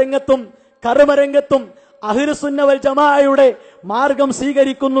 വിശ്വാസരംഗത്തും കർമ്മരംഗത്തും അഹ്ലുസുന്ന വൽ ജമാഅയുടെ മാർഗം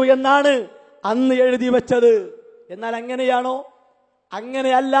സ്വീകരിക്കുന്നു എന്നാണ് അന്ന് എഴുതി വെച്ചത്. എന്നാൽ അങ്ങനെയാണോ?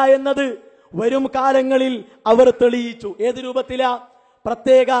 അങ്ങനെയല്ല എന്നത് വരും കാലങ്ങളിൽ അവർ തെളിയിച്ചു. ഏത് രൂപത്തിലാ?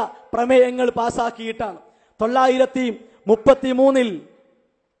 പ്രത്യേക പ്രമേയങ്ങൾ പാസാക്കിയിട്ടാണ്. 933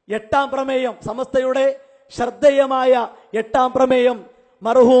 8ാം പ്രമേയം, സമസ്തയുടെ ശ്രദ്ധേയമായ 8ാം പ്രമേയം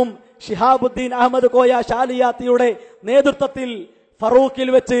മർഹൂം ഷിഹാബുദ്ദീൻ അഹമ്മദ് കോയ ഷാലിയാത്തിയുടെ നേതൃത്വത്തിൽ ഫറൂഖിൽ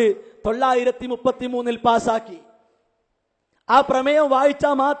വെച്ച് 933 പാസാക്കി. ആ പ്രമേയം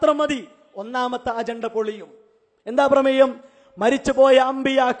വായിച്ചാൽ മാത്രം മതി, ഒന്നാമത്തെ അജണ്ട പൊളിയും. എന്താ പ്രമേയം? മരിച്ചുപോയ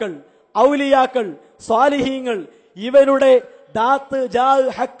അമ്പിയാക്കൾ, ഔലിയാക്കൾ, സ്വാലിഹീങ്ങൾ ഇവരുടെ ദാത്ത്, ജാഹ്,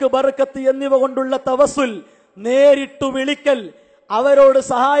 ഹക്ക്, ബർക്കത്ത് എന്നിവ കൊണ്ടുള്ള തവസ്സുൽ, നേരിട്ടു വിളിക്കൽ, അവരോട്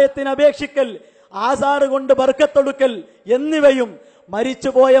സഹായത്തിന് അപേക്ഷിക്കൽ, ആസാറ് കൊണ്ട് ബർക്കത്തൊടുക്കൽ എന്നിവയും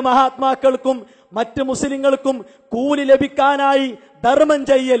മരിച്ചുപോയ മഹാത്മാക്കൾക്കും മറ്റ് മുസ്ലിങ്ങൾക്കും കൂലി ലഭിക്കാനായി ധർമ്മം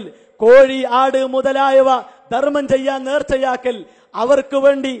ചെയ്യൽ, കോഴി, ആട് മുതലായവ ധർമ്മം ചെയ്യാൻ നേർച്ചയാക്കൽ, അവർക്ക്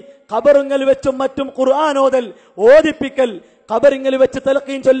വേണ്ടി ഖബറുങ്ങൽ വെച്ചും മറ്റും ഖുർആൻ ഓതൽ, ഓദിപ്പിക്കൽ, ഖബറിങ്ങൽ വെച്ച്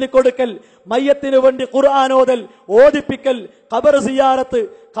തൽഖീൻ ചൊല്ലിക്കൊടുക്കൽ, മയ്യത്തിന് വേണ്ടി ഖുർആൻ ഓതൽ, ഓദിപ്പിക്കൽ, ഖബർ സിയാറത്ത്,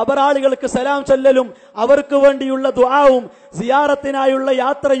 ഖബറാളികൾക്ക് സലാം ചൊല്ലലും അവർക്ക് വേണ്ടിയുള്ള ദുആവും സിയാറത്തിനായുള്ള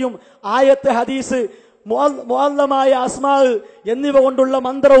യാത്രയും ആയത്ത്, ഹദീസ്, മുഅല്ലമായ അസ്മാ എന്നിവ കൊണ്ടുള്ള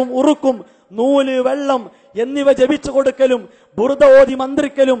മന്ത്രവും ഉറുക്കും, നൂല്, വെള്ളം എന്നിവ ജപിച്ചു കൊടുക്കലും, ബുർദ ഓതി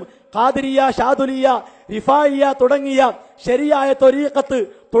മന്ത്രിക്കലും, ഖാദിരിയ, ഷാദുലിയ, റിഫായിയ തുടങ്ങിയ ശരിയായ ത്വരീഖത്ത്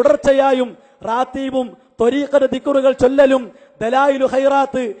തുടർച്ചയായും റാത്തീബും ത്വരീഖത്ത് ദിക്റുകൾ ചൊല്ലലും, ദലായിലു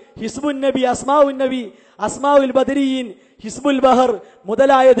ഖൈറാത്ത്, ഹിസ്ബുൻ നബി, അസ്മാഉൻ നബി, അസ്മാഉൽ ബദരീൻ, ഹിസ്ബുൽ ബഹർ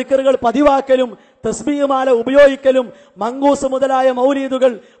മുതലായ ദിക്റുകൾ പതിവാക്കലും, തസ്ബീഹ് മാല ഉപയോഗിക്കലും, മങ്കൂസ് മുതലായ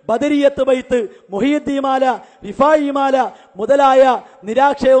മൗലീദുകൾ, ബദരിയത്ത് ബൈത്ത്, മുഹിയുദ്ദീൻ മാല, റിഫായി മാല മുതലായ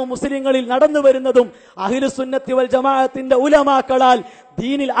നിരാക്ഷയവും മുസ്ലിങ്ങളിൽ നടന്നു വരുന്നതും അഹ്ലുസുന്നത്തി വൽ ജമാഅത്തിന്റെ ഉലമാക്കളാൽ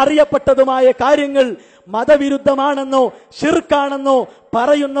ദീനിൽ അറിയപ്പെട്ടതുമായ കാര്യങ്ങൾ മതവിരുദ്ധമാണെന്നോ ഷിർക്കാണെന്നോ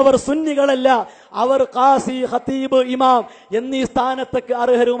പറയുന്നവർ സുന്നികളല്ല. അവർ ഖാസി, ഖതീബ്, ഇമാം എന്നീ സ്ഥാനത്തേക്ക്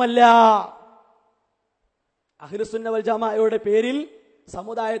അർഹരുമല്ല. അഹ്ലുസുന്ന വൽ ജമാഅയുടെ പേരിൽ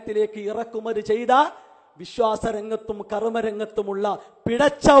സമുദായത്തിലേക്ക് ഇറക്കുമതി ചെയ്ത വിശ്വാസരംഗത്തും കർമ്മരംഗത്തുമുള്ള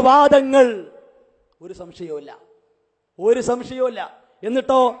പിഴച്ച വാദങ്ങൾ ഒരു സംശയവുമില്ല.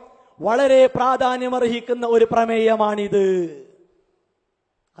 എന്നിട്ടോ വളരെ പ്രാധാന്യമർഹിക്കുന്ന ഒരു പ്രമേയമാണിത്.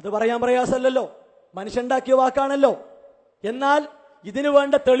 അത് പറയാൻ പ്രയാസമല്ലല്ലോ, മനുഷ്യണ്ടാക്കിയ വാക്കാണല്ലോ. എന്നാൽ ഇതിനു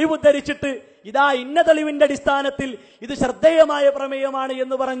വേണ്ട തെളിവ് ധരിച്ചിട്ട് ഇതാ ഇന്ന തെളിവിന്റെ അടിസ്ഥാനത്തിൽ ഇത് ശ്രദ്ധേയമായ പ്രമേയമാണ്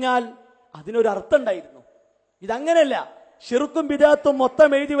എന്ന് പറഞ്ഞാൽ അതിനൊരു അർത്ഥം ഉണ്ടായിരുന്നു. ഇതങ്ങനെയല്ല, ശിർക്കും ബിദഅത്തും മൊത്തം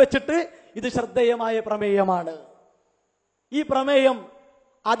എഴുതി വെച്ചിട്ട് ഇത് ശ്രദ്ധേയമായ പ്രമേയമാണ്. ഈ പ്രമേയം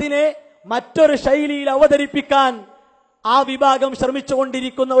അതിനെ മറ്റൊരു ശൈലിയിൽ അവതരിപ്പിക്കാൻ ആ വിഭാഗം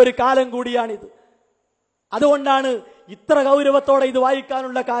ശ്രമിച്ചുകൊണ്ടിരിക്കുന്ന ഒരു കാലം കൂടിയാണിത്. അതുകൊണ്ടാണ് ഇത്ര ഗൗരവത്തോടെ ഇത്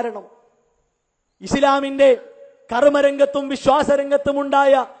വായിക്കാനുള്ള കാരണം. ഇസ്ലാമിന്റെ കർമ്മരംഗത്തും വിശ്വാസരംഗത്തും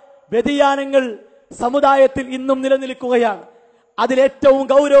ഉണ്ടായ വ്യതിയാനങ്ങൾ സമുദായത്തിൽ ഇന്നും നിലനിൽക്കുകയാണ്. അതിലേറ്റവും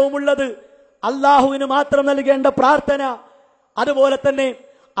ഗൗരവമുള്ളത് അള്ളാഹുവിന് മാത്രം നൽകേണ്ട പ്രാർത്ഥന, അതുപോലെ തന്നെ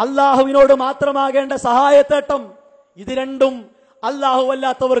അള്ളാഹുവിനോട് മാത്രമാകേണ്ട സഹായത്തേട്ടം, ഇത് രണ്ടും അള്ളാഹു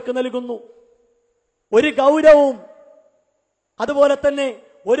അല്ലാത്തവർക്ക് നൽകുന്നു. ഒരു ഗൗരവവും അതുപോലെ തന്നെ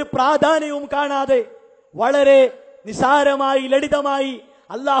ഒരു പ്രാധാന്യവും കാണാതെ വളരെ നിസാരമായി, ലളിതമായി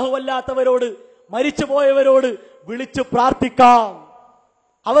അള്ളാഹു അല്ലാത്തവരോട്, മരിച്ചുപോയവരോട് വിളിച്ചു പ്രാർത്ഥിക്കാം,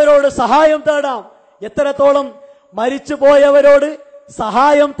 അവരോട് സഹായം തേടാം. എത്രത്തോളം മരിച്ചുപോയവരോട്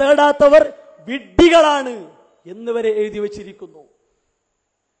സഹായം തേടാത്തവർ വിഡ്ഢികളാണ് എന്നുവരെ എഴുതി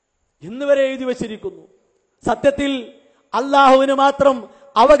വച്ചിരിക്കുന്നു. സത്യത്തിൽ അള്ളാഹുവിന് മാത്രം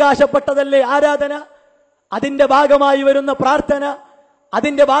അവകാശപ്പെട്ടതല്ലേ ആരാധന? അതിന്റെ ഭാഗമായി വരുന്ന പ്രാർത്ഥന,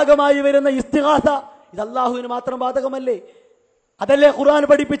 അതിന്റെ ഭാഗമായി വരുന്ന ഇസ്തിഗാസ, ഇത് അള്ളാഹുവിന് മാത്രം ബാധകമല്ലേ? അതല്ലേ ഖുർആൻ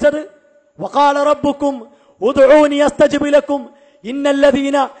പഠിപ്പിച്ചത്? വഖാല റബ്ബുക്കും ഉദ്ഊനി അസ്തജിബ് ലക്കും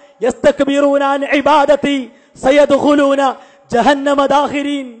ഇന്നല്ലദീന യസ്തക്ബിറൂന അൻ ഇബാദതി സയദ്ഖുലൂന ജഹന്നമ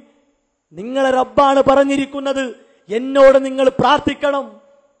ദാഖിരീൻ. നിങ്ങളെ റബ്ബാണ് പറഞ്ഞിരിക്കുന്നത്, എന്നോട് നിങ്ങൾ പ്രാർത്ഥിക്കണം.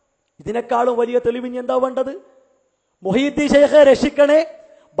 ഇതിനേക്കാളും വലിയ തെളിവിന് എന്താ വേണ്ടത്? മുഹീദ്ദീൻ ശൈഖെ രക്ഷിക്കണേ,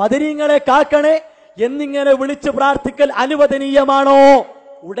 ബദരീങ്ങളെ കാക്കണേ എന്നിങ്ങനെ വിളിച്ച് പ്രാർത്ഥിക്കൽ അനുവദനീയമാണോ?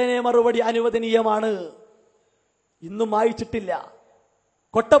 ഉടനെ മറുപടി അനുവദനീയമാണ്. ഇന്നും വായിച്ചിട്ടില്ല.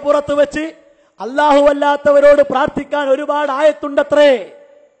 കൊട്ടപ്പുറത്ത് വെച്ച് അല്ലാഹു അല്ലാത്തവരോട് പ്രാർത്ഥിക്കാൻ ഒരുപാട് ആയത്തുണ്ടത്രേ.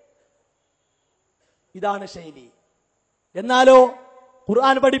 ഇതാണ് ശൈലി. എന്നാലോ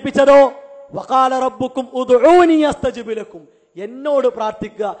ഖുർആൻ പഠിപ്പിച്ചതോ വഖാല റബ്ബുക്കും ഉദ്ഊനി അസ്തജിബ് ലക്കും, എന്നോട്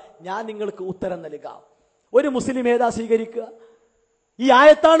പ്രാർത്ഥിക്കുക, ഞാൻ നിങ്ങൾക്ക് ഉത്തരം നൽകാം. ഒരു മുസ്ലിം ഏതാ സ്വീകരിക്കുക? ഈ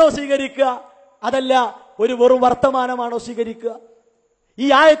ആയത്താണോ സ്വീകരിക്കുക? അതല്ല ഒരു വെറും വർത്തമാനമാണോ സ്വീകരിക്കുക? ഈ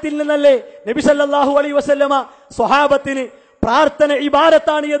ആയത്തിൽ നിന്നല്ലേ നബി സല്ലല്ലാഹു അലൈഹി വസല്ലമ സ്വഹാബത്തിന് പ്രാർത്ഥന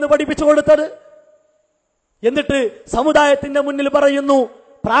ഇബാദത്താണ് എന്ന് പഠിപ്പിച്ചു കൊടുത്തത്? എന്നിട്ട് സമുദായത്തിന്റെ മുന്നിൽ പറയുന്നു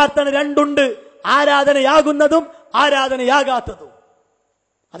പ്രാർത്ഥന രണ്ടുണ്ട്, ആരാധനയാകുന്നതും ആരാധനയാകാത്തതും.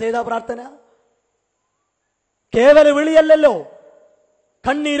 അതേതാ പ്രാർത്ഥന? കേവല വിളിയല്ലല്ലോ.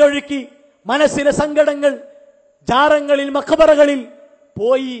 കണ്ണീരൊഴുക്കി മനസ്സിലെ സങ്കടങ്ങൾ ജാറങ്ങളിൽ മഖബറകളിൽ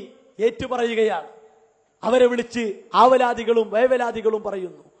പോയി ഏറ്റുപറയുകയാണ്. അവരെ വിളിച്ച് ആവലാദികളും വേവലാദികളും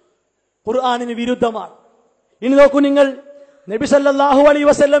പറയുന്നു. ഖുർആനിന് വിരുദ്ധമാണ്. ഇനി നോക്കൂ നിങ്ങൾ, നബി സല്ലല്ലാഹു അലൈഹി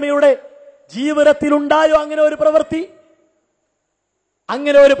വസല്ലമയുടെ ജീവിതത്തിൽ ഉണ്ടായോ അങ്ങനെ ഒരു പ്രവൃത്തി?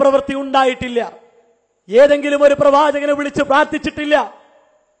 അങ്ങനെ ഒരു പ്രവൃത്തി ഉണ്ടായിട്ടില്ല. ഏതെങ്കിലും ഒരു പ്രവാചകനെ വിളിച്ച് പ്രാർത്ഥിച്ചിട്ടില്ല.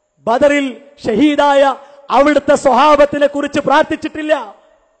 ബദറിൽ ഷഹീദായ അവിടുത്തെ സ്വഹാബത്തിനെ കുറിച്ച് പ്രാർത്ഥിച്ചിട്ടില്ല.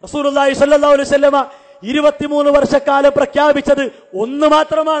 റസൂലുള്ളാഹി സ്വല്ലല്ലാഹു അലൈഹി വസല്ലമ 23 വർഷക്കാലം പ്രഖ്യാപിച്ചത് ഒന്ന്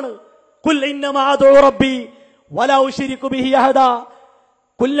മാത്രമാണ്. ഖുൽ ഇന്നമാ അദഉ റബ്ബി വലാ ഉശ്രികു ബിഹി അഹദാ.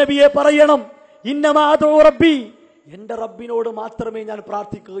 ഖുൽ നബിയെ പറയണം, ഇന്നമാ അദഉ റബ്ബി, എന്റെ റബ്ബിനോട് മാത്രമേ ഞാൻ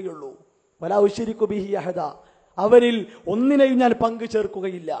പ്രാർത്ഥിക്കുകയുള്ളൂ. വലാ ഉശ്രികു ബിഹി അഹദാ, അവരിൽ ഒന്നിനെയും ഞാൻ പങ്കു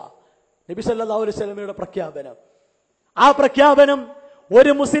ചേർക്കുകയില്ല. നബി സല്ലല്ലാഹു അലൈഹി വസല്ലമയുടെ പ്രഖ്യാപനം. ആ പ്രഖ്യാപനം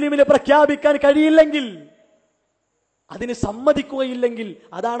ഒരു മുസ്ലിമിന് പ്രഖ്യാപിക്കാൻ കഴിയില്ലെങ്കിൽ, അതിന് സമ്മതിക്കുകയില്ലെങ്കിൽ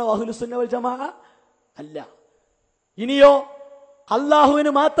അതാണ് അഹ്ലുസുന്ന വൽ ജമാഅ? അല്ല. ഇനിയോ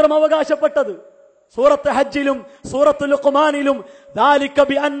അല്ലാഹുവിന് മാത്രം അവകാശപ്പെട്ടത് സൂറത്ത് ഹജ്ജിലും സൂറത്ത് ലുഖ്മാനിലും ദാലിക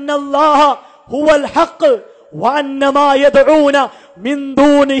ബിഅന്നല്ലാഹ ഹുവൽ ഹഖ് വഅന്നമാ യദ്ഊന മിൻ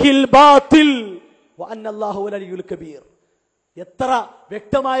ദൂനിഹിൽ ബാതിൽ വഅന്നല്ലാഹു ഹുവൽ അലിയുൽ കബീർ. എത്ര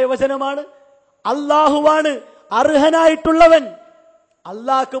വ്യക്തമായ വചനമാണ്! അല്ലാഹുവാണ് അർഹനായിട്ടുള്ളവൻ.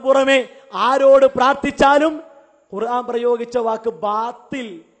 അല്ലാഹ്ക്ക് പുറമെ ആരോട് പ്രാർത്ഥിച്ചാലും ഖുർആൻ പ്രയോഗിച്ച വാക്ക് ബാത്തിൽ.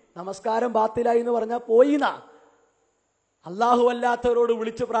 നമസ്കാരം ബാത്തിലായി എന്ന് പറഞ്ഞാൽ പോയിന്നാ. അല്ലാഹു അല്ലാത്തവരോട്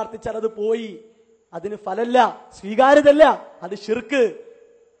വിളിച്ചു പ്രാർത്ഥിച്ചാൽ അത് പോയി, അതിന് ഫലല്ല, സ്വീകാര്യതല്ല, അത് ശിർക്ക്.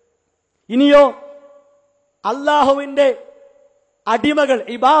 ഇനിയോ അല്ലാഹുവിന്റെ അടിമകൾ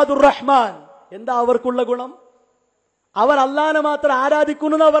ഇബാദുർ റഹ്മാൻ, എന്താ അവർക്കുള്ള ഗുണം? അവർ അല്ലാഹനെ മാത്രം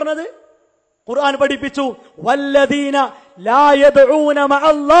ആരാധിക്കുന്നു എന്നാ പറഞ്ഞത്. ഖുർആൻ പഠിപ്പിച്ചു, വല്ലദീന ലാ യദ്ഊന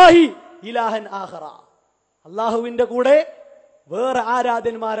മഅല്ലാഹി ഇലാഹൻ ആഖറ. അല്ലാഹുവിന്റെ കൂടെ വേറെ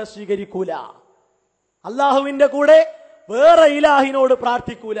ആരാധന്മാരെ സ്വീകരിക്കൂല. അല്ലാഹുവിന്റെ കൂടെ വേറെ ഇലാഹിനോട്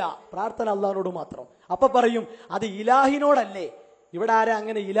പ്രാർത്ഥിക്കൂല. പ്രാർത്ഥന അല്ലാഹുവിനോട് മാത്രം. അപ്പൊ പറയും, അത് ഇലാഹിനോടല്ലേ? ഇവിടെ ആരാ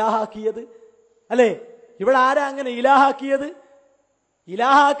അങ്ങനെ ഇലാഹാക്കിയത്? അല്ലേ, ഇവിടെ ആരാ അങ്ങനെ ഇലാഹാക്കിയത്?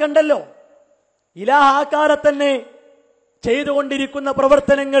 ഇലാഹാക്കണ്ടല്ലോ. ഇലാഹാക്കാരെ തന്നെ ചെയ്തുകൊണ്ടിരിക്കുന്ന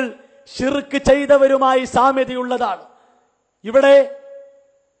പ്രവർത്തനങ്ങൾ ശിർക്ക് ചെയ്തവരുമായി സാമ്യതയുള്ളതാണ്. ഇവിടെ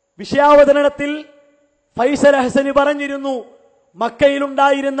വിഷയാവതരണത്തിൽ ഫൈസൽ ഹസനി പറഞ്ഞിരുന്നു,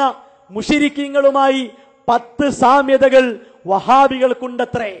 മക്കയിലുണ്ടായിരുന്ന മുശ്രിക്കീങ്ങളുമായി 10 സാമ്യതകൾ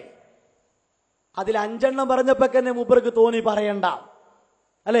വഹാബികൾക്കുണ്ടത്രേ. അതിൽ 5 എണ്ണം പറഞ്ഞപ്പോ തന്നെ മൂപ്പർക്ക് തോന്നി പറയണ്ട,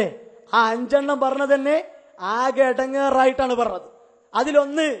 അല്ലെ? ആ 5 എണ്ണം പറഞ്ഞ തന്നെ ആകെ ഇടങ്ങേറായിട്ടാണ് പറഞ്ഞത്.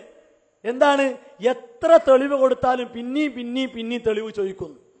 അതിലൊന്ന് എന്താണ്? എത്ര തെളിവ് കൊടുത്താലും പിന്നെയും തെളിവ്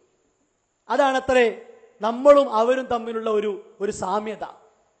ചോദിക്കുന്നു. അതാണത്രേ നമ്മളും അവരും തമ്മിലുള്ള ഒരു സാമ്യത,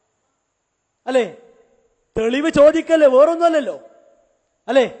 അല്ലെ? തെളിവ് ചോദിക്കല്ലേ, വേറൊന്നുമല്ലല്ലോ,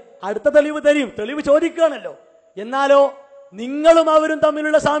 അല്ലെ? അടുത്ത തെളിവ് തരും, തെളിവ് ചോദിക്കുകയാണല്ലോ. എന്നാലോ നിങ്ങളും അവരും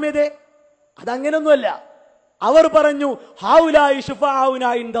തമ്മിലുള്ള സാമ്യത അതങ്ങനൊന്നുമല്ല. അവർ പറഞ്ഞു, ഹൗലായി ശുഫാഉനാ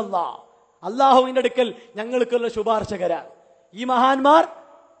ഇൻദല്ലാഹ്, അല്ലാഹുവിന്റെ അടുക്കൽ ഞങ്ങൾക്കുള്ള ശുപാർശകരാണ്. ഈ മഹാന്മാർ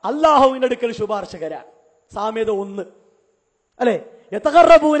അല്ലാഹുവിന്റെ അടുക്കൽ ശുപാർശകരാണ്. സാമ്യത 1, അല്ലെ?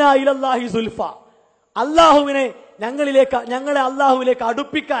 യതഖറബൂന ഇലല്ലാഹി സുൽഫ, ഞങ്ങളെ അല്ലാഹുവിലേക്ക്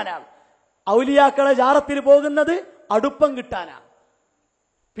അടുപ്പിക്കാനാണ്. ഔലിയാക്കളെ ജാറത്തിൽ പോകുന്നത് അടുപ്പം കിട്ടാനാണ്.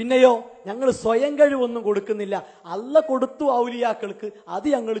 പിന്നെയോ ഞങ്ങൾ സ്വയം കഴിവൊന്നും കൊടുക്കുന്നില്ല, അല്ല കൊടുത്തു ഔലിയാക്കൾക്ക്, അത്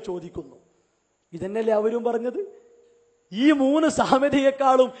ഞങ്ങൾ ചോദിക്കുന്നു. ഇതന്നെയല്ലേ അവരും പറഞ്ഞത്? ഈ 3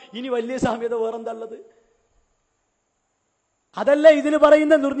 സാമ്യതയെക്കാളും ഇനി വലിയ സാമ്യത വേറെന്തള്ളത്? അതല്ല ഇതിന്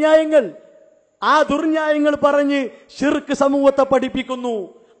പറയുന്ന ദുർന്യായങ്ങൾ. ആ ദുർന്യായങ്ങൾ പറഞ്ഞ് ശിർക്ക് സമൂഹത്തെ പഠിപ്പിക്കുന്നു.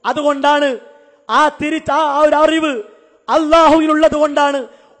 അതുകൊണ്ടാണ് ആ ഒരു അറിവ് അല്ലാഹുവിനുള്ളത് കൊണ്ടാണ്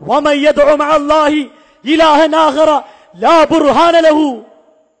വമൻ യദ്ഉ മഅല്ലാഹി ഇലാഹൻ ആഖറ ലാ ബുർഹാന ലഹു.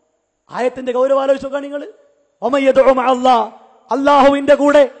 ആയത്തിന്റെ ഗൗരവം ആലോചിച്ച് നോക്കാം നിങ്ങൾ. വമൻ യദ്ഉ മഅല്ലാഹ്, അല്ലാഹുവിന്റെ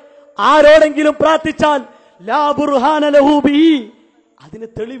കൂടെ ആരോടെങ്കിലും പ്രാർത്ഥിച്ചാൽ ലാ ബുർഹാന ലഹു ബിഹി, അതിന്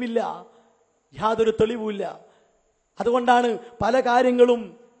തെളിവില്ല, യാതൊരു തെളിവുമില്ല. അതുകൊണ്ടാണ് പല കാര്യങ്ങളും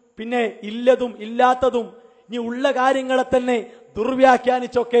പിന്നെ ഇല്ലതും ഇല്ലാത്തതും ഇനി ഉള്ള കാര്യങ്ങളെ തന്നെ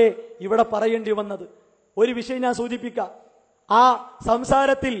ദുർവ്യാഖ്യാനിച്ചൊക്കെ ഇവിടെ പറയേണ്ടി വന്നത്. ഒരു വിഷയം ഞാൻ സൂചിപ്പിക്കാം. ആ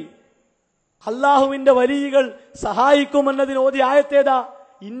സംസാരത്തിൽ അല്ലാഹുവിന്റെ വലിയകൾ സഹായിക്കുമെന്നതിന് ഓതിയ ആയത്തേതാ?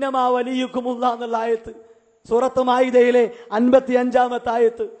 ഇന്നമാ വലിയുക്കുമുള്ള എന്നുള്ള ആയത്ത്, സൂറത്ത് മാഇദയിലെ 55-ാമത്തെ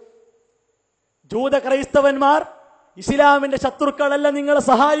ആയത്ത്. ജൂത ക്രൈസ്തവന്മാർ ഇസ്ലാമിന്റെ ശത്രുക്കളല്ല നിങ്ങളെ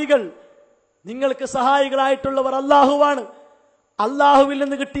സഹായികൾ, നിങ്ങൾക്ക് സഹായികളായിട്ടുള്ളവർ അല്ലാഹുവാണ്. അല്ലാഹുവിൽ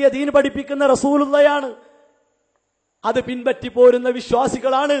നിന്ന് കിട്ടിയ ദീൻ പഠിപ്പിക്കുന്ന റസൂലുള്ളയാണ്, അത് പിൻപറ്റി പോരുന്ന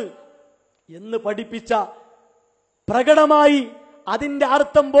വിശ്വാസികളാണ് എന്ന് പഠിപ്പിച്ച, പ്രകടമായി അതിന്റെ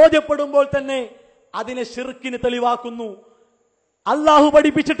അർത്ഥം ബോധ്യപ്പെടുമ്പോൾ തന്നെ അതിനെ ശിർക്കിന് തെളിവാക്കുന്നു. അള്ളാഹു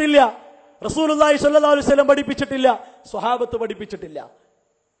പഠിപ്പിച്ചിട്ടില്ല, റസൂലുള്ളാഹി സ്വല്ലല്ലാഹു അലൈഹി വസല്ലം പഠിപ്പിച്ചിട്ടില്ല, സ്വഹാബത്ത് പഠിപ്പിച്ചിട്ടില്ല.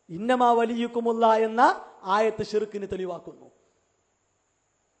 ഇന്നമാ വലിയുക്കുമുള്ള എന്ന ആയത്ത് ശിർക്കിന് തെളിവാക്കുന്നു.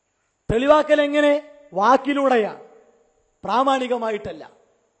 തെളിവാക്കൽ എങ്ങനെ? വാക്കിലൂടെയാണ്, പ്രാമാണികമായിട്ടല്ല,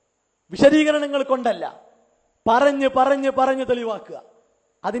 വിശദീകരണങ്ങൾ കൊണ്ടല്ല, പറഞ്ഞ് പറഞ്ഞ് പറഞ്ഞ് തെളിവാക്കുക.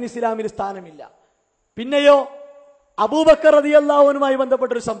 അതിന് ഇസ്ലാമിൽ സ്ഥാനമില്ല. പിന്നെയോ അബൂബക്കർ റളിയല്ലാഹു അൻഹുമായി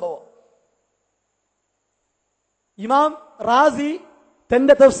ബന്ധപ്പെട്ടൊരു സംഭവം ഇമാം റാസി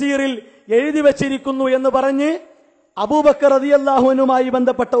തന്റെ തഫ്സീറിൽ എഴുതി വച്ചിരിക്കുന്നു എന്ന് പറഞ്ഞ് അബൂബക്കർ റളിയല്ലാഹു അൻഹുമായി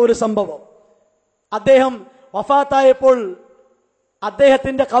ബന്ധപ്പെട്ട ഒരു സംഭവം. അദ്ദേഹം വഫാത്തായപ്പോൾ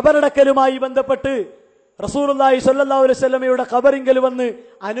അദ്ദേഹത്തിന്റെ ഖബറടക്കലുമായി ബന്ധപ്പെട്ട് റസൂലുള്ളാഹി സ്വല്ലല്ലാഹു അലൈഹി വസല്ലമയുടെ ഖബറിങ്കൽ വന്ന്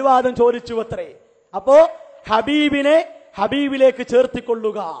അനുവാദം ചോദിച്ചുവത്രേ. അപ്പോ ഹബീബിനെ ഹബീബിലേക്ക്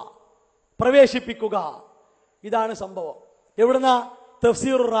ചേർത്തിക്കൊള്ളുക, പ്രവേശിപ്പിക്കുക. ഇതാണ് സംഭവം. എവിടുന്ന?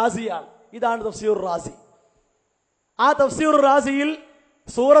 തഫ്സീറുർ റാസിയാണ്. ഇതാണ് തഫ്സീറുർ റാസി. ആ തഫ്സീറുർ റാസിയിൽ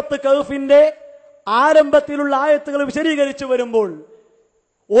സൂറത്ത് കഹ്ഫിന്റെ ആരംഭത്തിലുള്ള ആയത്തുകൾ വിശദീകരിച്ചു വരുമ്പോൾ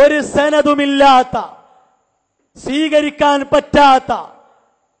ഒരു സനദുമില്ലാത്ത, സ്വീകരിക്കാൻ പറ്റാത്ത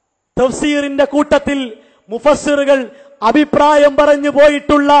തഫ്സീറിന്റെ കൂട്ടത്തിൽ മുഫസ്സിറുകൾ അഭിപ്രായം പറഞ്ഞു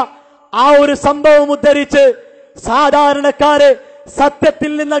പോയിട്ടുള്ള ആ ഒരു സംഭവം ഉദ്ധരിച്ച് സാധാരണക്കാരെ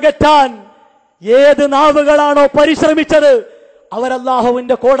സത്യത്തിൽ നിന്നകറ്റാൻ ഏത് നാവുകളാണോ പരിശ്രമിച്ചത് അവർ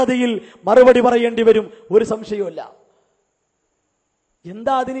അല്ലാഹുവിന്റെ കോടതിയിൽ മറുപടി പറയേണ്ടി വരും. ഒരു സംശയവുമില്ല.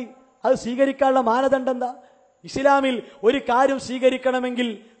 എന്താ അതിന്? അത് സ്വീകരിക്കാനുള്ള മാനദണ്ഡം എന്താ? ഇസ്ലാമിൽ ഒരു കാര്യം സ്വീകരിക്കണമെങ്കിൽ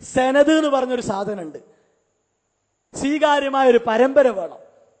സനദ് എന്ന് പറഞ്ഞൊരു സാധനമുണ്ട്. സ്വീകാര്യമായ ഒരു പരമ്പര വേണം.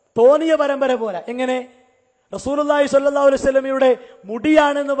 തോന്നിയ പരമ്പര പോലെ. എങ്ങനെ? റസൂലുള്ളാഹി സ്വല്ലല്ലാഹു അലൈഹി വസല്ലമയുടെ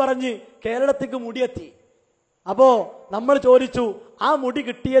മുടിയാണെന്ന് പറഞ്ഞ് കേരളത്തിക്ക് മുടിയെത്തി. അപ്പോ നമ്മൾ ചോദിച്ചു, ആ മുടി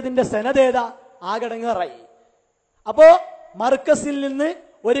കിട്ടിയതിന്റെ സനദ് ഏതാ? ആകടങ്ങാറായി. അപ്പോ മർക്കസിൽ നിന്ന്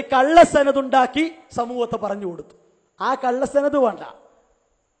ഒരു കള്ള സനദ് ഉണ്ടാക്കി സമൂഹത്തെ പറഞ്ഞു കൊടുത്തു. ആ കള്ള സനദ് വേണ്ട.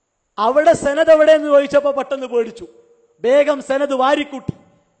 അവിടെ സനദ് എവിടെയെന്ന് ചോദിച്ചപ്പോ പെട്ടെന്ന് പേടിച്ചു, വേഗം സനദ് വാരിക്കൂട്ടി.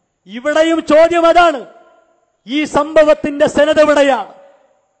 ഇവിടെയും ചോദ്യം അതാണ്, ഈ സംഭവത്തിന്റെ സനദ് എവിടെയാണ്?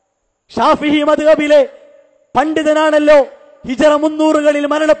 ഷാഫിഈ മദ്ഹബിലെ പണ്ഡിതനാണല്ലോ ഹിജറ 300കളിൽ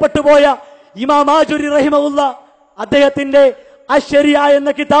മരണപ്പെട്ടു പോയ ഇമാം ആജുരി റഹിമഹുല്ല. അദ്ദേഹത്തിന്റെ അശ്ശരിയ എന്ന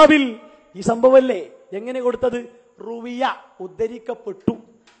കിതാബിൽ ഈ സംഭവമല്ലേ എങ്ങനെ കൊടുത്തത്? റുവിയ, ഉദ്ധരിക്കപ്പെട്ടു.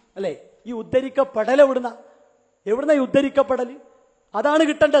 അല്ലെ? ഈ ഉദ്ധരിക്കപ്പെടൽ എവിടുന്ന ഈ ഉദ്ധരിക്കപ്പെടൽ? അതാണ്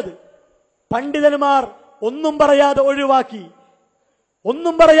കിട്ടേണ്ടത്. പണ്ഡിതന്മാർ ഒന്നും പറയാതെ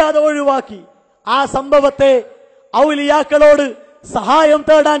ഒഴിവാക്കി ആ സംഭവത്തെ ഔലിയാക്കളോട് സഹായം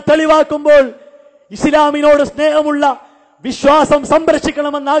തേടാൻ തെളിവാക്കുമ്പോൾ ഇസ്ലാമിനോട് സ്നേഹമുള്ള, വിശ്വാസം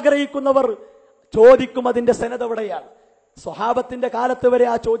സംരക്ഷിക്കണമെന്ന് ആഗ്രഹിക്കുന്നവർ ചോദിക്കും, അതിന്റെ സനദ് എവിടെയാണ്? സ്വഹാബത്തിന്റെ കാലത്ത് വരെ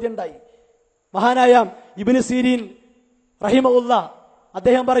ആ ചോദ്യം ഉണ്ടായി. മഹാനായ ഇബ്നു സീരീൻ റഹിമഹുല്ല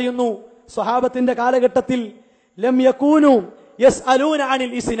അദ്ദേഹം പറയുന്നു, സ്വഹാബത്തിന്റെ കാലഘട്ടത്തിൽ ലം യകൂനു യസ്അലൂന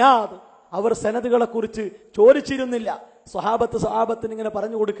അനിൽ ഇസ്നാദ്, അവർ സനദുകളെ കുറിച്ച് ചോദിച്ചിരുന്നില്ല. സ്വഹാബത്തിന് ഇങ്ങനെ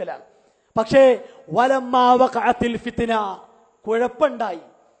പറഞ്ഞു കൊടുക്കലാണ്. പക്ഷേ വലമ്മാ വഖഅത്തിൽ ഫിത്ന, കുഴപ്പമുണ്ടായി,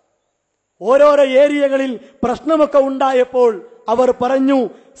 ഓരോരോ ഏരിയകളിൽ പ്രശ്നമൊക്കെ ഉണ്ടായപ്പോൾ അവർ പറഞ്ഞു,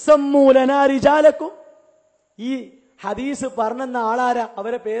 സമ്മൂ ലനാ റിജാലക്കും, ഈ ഹദീസ് പറഞ്ഞെന്ന ആളാരാ?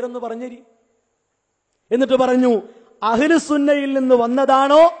 അവരെ പേരൊന്ന് പറഞ്ഞേരി. എന്നിട്ട് പറഞ്ഞു, അഹ്ലു സുന്നയിൽ നിന്ന്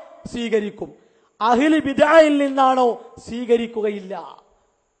വന്നതാണോ സ്വീകരിക്കും, അഹ്ലു ബിദ്അയിൽ നിന്നാണോ സ്വീകരിക്കുകയില്ല.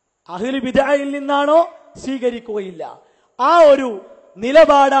 അഹ്ലു ബിദ്അയിൽ നിന്നാണോ സ്വീകരിക്കുകയില്ല. ആ ഒരു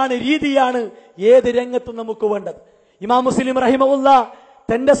നിലപാടാണ്, രീതിയാണ് ഏത് രംഗത്തും നമുക്ക് വേണ്ടത്. ഇമാം മുസ്ലിം റഹിമഹുല്ല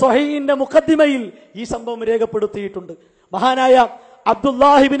തന്റെ സ്വഹീഹിന്റെ മുഖദ്ദിമയിൽ ഈ സംഭവം രേഖപ്പെടുത്തിയിട്ടുണ്ട്. മഹാനായ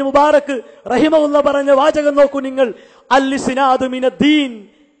അബ്ദുല്ലാഹി ഇബ്നു മുബാറക് റഹിമഹുല്ല പറഞ്ഞ വാചകം നോക്കൂ നിങ്ങൾ, അൽ ഇസ്നാദു മിനദ്ദീൻ,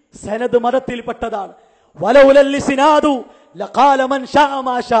 സനദ് മതത്തിൽപ്പെട്ടതാണ്. വലൗലൽ ഇസ്നാദു ലഖാല മൻ ശാഅ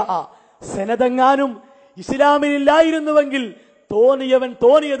മാ ശാഅ, സനദെങ്ങാനും ഇസ്ലാമിലില്ലായിരുന്നുവെങ്കിൽ തോന്നിയവൻ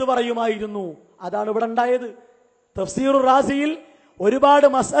തോന്നിയത് പറയുമായിരുന്നു. അതാണ് ഇവിടെ ഉണ്ടായത്. തഫ്സീറുർ റാസിയിൽ ഒരുപാട്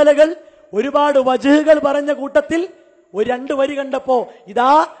മസലകൾ, ഒരുപാട് വജ്ഹുകൾ പറഞ്ഞ കൂട്ടത്തിൽ ഒരു 2 വരി കണ്ടപ്പോ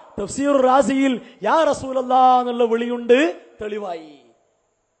ഇതാ തഫ്സീറുർ റാസിയിൽ യാ റസൂലല്ലാഹ് എന്നുള്ള വിളിയുണ്ട്, തെളിവായി.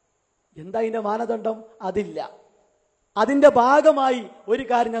 എന്താ ഇതിന്റെ മാനദണ്ഡം? അതില്ല. അതിന്റെ ഭാഗമായി ഒരു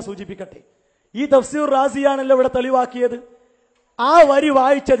കാര്യം ഞാൻ സൂചിപ്പിക്കട്ടെ. ഈ തഫ്സീറുർ റാസിയാണല്ലോ ഇവിടെ തെളിവാക്കിയത്. ആ വരി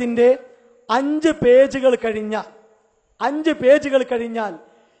വായിച്ചതിന്റെ 5 പേജുകൾ കഴിഞ്ഞാൽ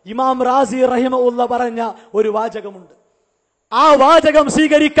ഇമാം റാസി റഹിമഹുല്ല പറഞ്ഞ ഒരു വാചകമുണ്ട്. ആ വാചകം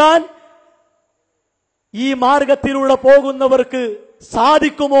സ്വീകരിക്കാൻ ഈ മാർഗത്തിലൂടെ പോകുന്നവർക്ക്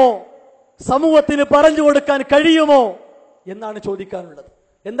സാധിക്കുമോ? സമൂഹത്തിന് പറഞ്ഞു കൊടുക്കാൻ കഴിയുമോ എന്നാണ് ചോദിക്കാനുള്ളത്.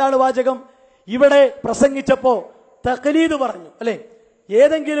 എന്താണ് വാചകം? ഇവിടെ പ്രസംഗിച്ചപ്പോ തഖ്ലീദ് പറഞ്ഞു, അല്ലെ?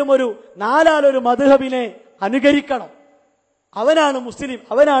 ഏതെങ്കിലും ഒരു 4 മദ്ഹബിനെ അനുകരിക്കണം. അവനാണ് മുസ്ലിം,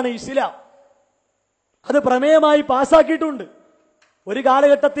 അവനാണ് ഇസ്ലാം. അത് പ്രമേയമായി പാസാക്കിയിട്ടുണ്ട്. ഒരു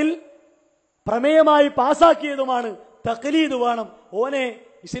കാലഘട്ടത്തിൽ പ്രമേയമായി പാസാക്കിയതുമാണ് തഖ്ലീദ് വേണം, ഓനെ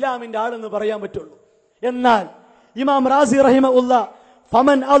ഇസ്ലാമിന്റെ ആളെന്ന് പറയാൻ പറ്റുള്ളൂ. എന്നാൽ ഇമാം റാസി റഹിമഹുല്ല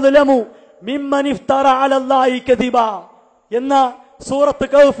ഫമൻ അദ്ലമു മിമ്മൻ ഇഫ്തറ അലല്ലാഹി കദിബ എന്ന സൂറത്ത്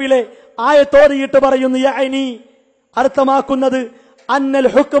കഹ്ഫിലെ ആയത്തോടിയിട്ട് പറയുന്നു, യഅനി അർത്ഥമാക്കുന്നത് അന്നൽ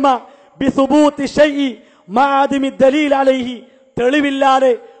ഹുക്മ ബിസുബൂതി ശൈഇ മഅദിമി ദലീൽ അലൈഹി,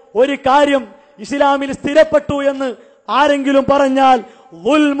 തെളിവില്ലാതെ ഒരു കാര്യം ഇസ്ലാമിൽ സ്ഥിരപ്പെട്ടു എന്ന് ആരെങ്കിലും പറഞ്ഞാൽ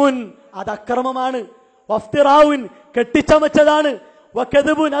ളുൽമുൻ, അത് അക്രമമാണ്, വഫ്തിറാഉൻ, കെട്ടിച്ചമച്ചതാണ്,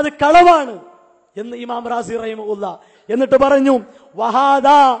 വകദബുൻ, അത് കളവാണ് എന്ന് ഇമാം റാസി റഹിമഹുല്ല. എന്നിട്ട് പറഞ്ഞു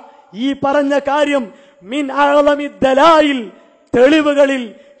വഹാദാ, ഈ പറഞ്ഞ കാര്യം മിൻ അഅ്ളമി ദലായിൽ, തെളിവുകളിൽ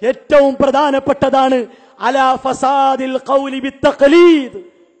ഏറ്റവും പ്രധാനപ്പെട്ടതാണ്, അലാ ഫസാദിൽ ഖൗലി ബിത്തഖ്ലീദ്.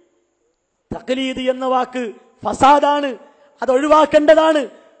 തഖ്ലീദ് എന്ന വാക്ക് ഫസാദാണ്, അത് ഒഴിവാക്കേണ്ടതാണ്.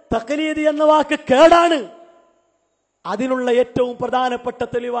 തഖ്ലീദ് എന്ന വാക്ക് കേടാണ്. അതിനുള്ള ഏറ്റവും പ്രധാനപ്പെട്ട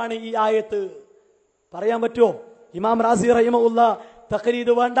തെളിവാണ് ഈ ആയത്ത്. പറയാൻ പറ്റുമോ? ഇമാം റാസി റഹിമഹുല്ല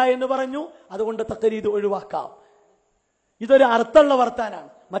തഖ്ലീദ് വേണ്ട എന്ന് പറഞ്ഞു, അതുകൊണ്ട് തഖ്ലീദ് ഒഴിവാക്കാം. ഇതൊരു അർത്ഥമുള്ള വർത്താനാണ്,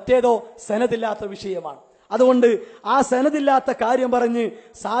 മറ്റേതോ സനദില്ലാത്ത വിഷയമാണ്. അതുകൊണ്ട് ആ സനദില്ലാത്ത കാര്യം പറഞ്ഞ്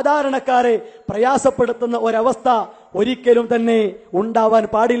സാധാരണക്കാരെ പ്രയാസപ്പെടുത്തുന്ന ഒരവസ്ഥ ഒരിക്കലും തന്നെ ഉണ്ടാവാൻ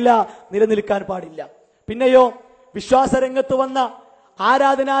പാടില്ല, നിലനിൽക്കാൻ പാടില്ല. പിന്നെയോ വിശ്വാസരംഗത്ത് വന്ന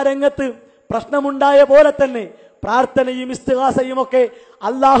ആരാധനാരംഗത്ത് പ്രശ്നമുണ്ടായ പോലെ തന്നെ പ്രാർത്ഥനയും ഇസ്തിഗാസയും ഒക്കെ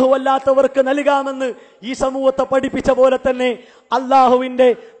അല്ലാഹു അല്ലാത്തവർക്ക് നൽകാമെന്ന് ഈ സമൂഹത്തെ പഠിപ്പിച്ച പോലെ തന്നെ അല്ലാഹുവിന്റെ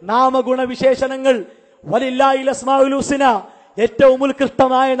നാമഗുണ വിശേഷണങ്ങൾ, വലില്ലാഹിൽ അസ്മാഉൽ ഹുസ്ന, ഏറ്റവും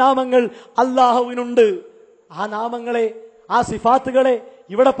ഉത്കൃഷ്ടമായ നാമങ്ങൾ അല്ലാഹുവിനുണ്ട്. ആ നാമങ്ങളെ, ആ സിഫാത്തുകളെ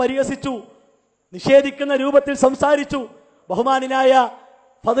ഇവിടെ പരിഹസിച്ചു, നിഷേധിക്കുന്ന രൂപത്തിൽ സംസാരിച്ചു. ബഹുമാനായ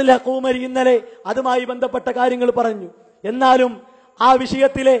ഫദ്ൽ ഹഖൂമരി ഇന്നലെ അതുമായി ബന്ധപ്പെട്ട കാര്യങ്ങൾ പറഞ്ഞു. എന്നാലും ആ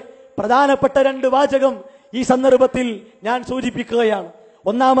വിഷയത്തിലെ പ്രധാനപ്പെട്ട 2 വാചകം ഈ സന്ദർഭത്തിൽ ഞാൻ സൂചിപ്പിക്കുകയാണ്.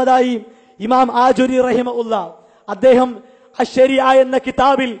 ഒന്നാമതായി ഇമാം ആജുരി റഹിമഹുല്ല, അദ്ദേഹം അശ്ശരിഅ എന്ന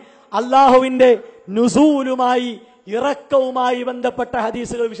കിതാബിൽ അല്ലാഹുവിന്റെ നുസൂലുമായി, ഇറക്കവുമായി ബന്ധപ്പെട്ട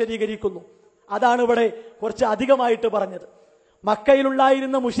ഹദീസുകൾ വിശദീകരിക്കുന്നു. അതാണ് ഇവിടെ കുറച്ച് അധികമായിട്ട് പറഞ്ഞത്.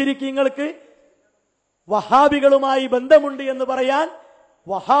 മക്കയിലുണ്ടായിരുന്ന മുശ്രിക്കീങ്ങൾക്ക് വഹാബികളുമായി ബന്ധമുണ്ട് എന്ന് പറയാൻ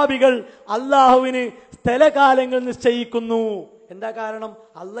വഹാബികൾ അല്ലാഹുവിന് സ്ഥലകാലങ്ങൾ നിശ്ചയിക്കുന്നു. എന്താ കാരണം?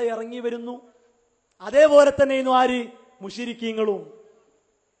 അല്ലാഹ് ഇറങ്ങി വരുന്നു. അതേപോലെ തന്നെ ആര്? മുശ്രിക്കീങ്ങളും.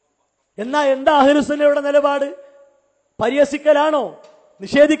 എന്നാ എന്താ അഹ്ലുസുന്നയുടെ നിലപാട്? പരിഹസിക്കലാണോ?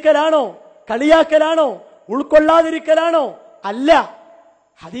 നിഷേധിക്കലാണോ? കളിയാക്കലാണോ? ഉൾക്കൊള്ളാതിരിക്കലാണോ? അല്ല,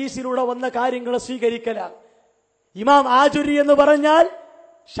 ഹദീസിലൂടെ വന്ന കാര്യങ്ങളെ സ്വീകരിക്കലാണ്. ഇമാം ആജുരി എന്ന് പറഞ്ഞാൽ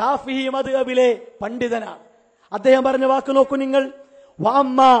ഷാഫിഈ മദ്ഹബിലെ പണ്ഡിതനാണ്. അദ്ദേഹം പറഞ്ഞ വാക്ക് നോക്കൂ നിങ്ങൾ.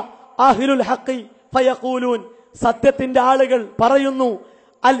 വഅമ്മ അഹ്ലുൽ ഹഖ് ഫയഖൂലൂൻ, സത്യത്തിന്റെ ആളുകൾ പറയുന്നു,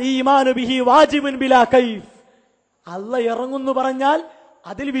 അൽ ഈമാനു ബിഹി വാജിബുൻ ബിലാ കൈഫ്, അല്ലാഹ് ഇറങ്ങുന്നു പറഞ്ഞാൽ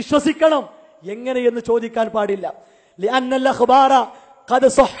അതിൽ വിശ്വസിക്കണം, എങ്ങനെയെന്ന് ചോദിക്കാൻ പാടില്ല. ലിഅന്നൽ അഖ്ബാറ ഖദ്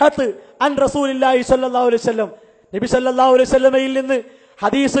സഹഹത് അൻ റസൂലില്ലാഹി സ്വല്ലല്ലാഹു അലൈഹി വസല്ലം, നബി സല്ലല്ലാഹു അലൈഹി വസല്ലമയിൽ നിന്ന്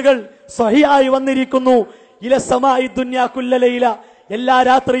ഹദീസുകൾ സ്വഹീഹായി വന്നിരിക്കുന്നു. ഇല സമാഇ ദുനിയാ കുല്ല ലൈല, എല്ലാ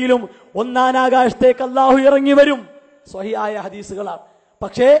രാത്രിയിലും 1-ാം ആകാശത്തേക്ക് അല്ലാഹു ഇറങ്ങി വരും. സ്വഹീഹായ ഹദീസുകളാണ്.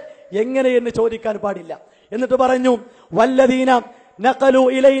 പക്ഷേ എങ്ങനെയെന്ന് ചോദിക്കാൻ പാടില്ല. എന്നിട്ട് പറഞ്ഞു വല്ലദീന നഖലു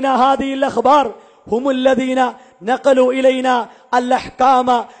ഇലൈന ഹാദിഹിൽ അഖ്ബാർ ഹുമുല്ലദീന നഖലു ഇലൈന അൽ അഹ്കാമ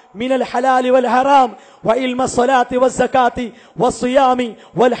മിനൽ ഹലാലി വൽ ഹറാം വഇൽമ സ്വലാത്തി വസ്സകാത്തി വസ്സിയാമി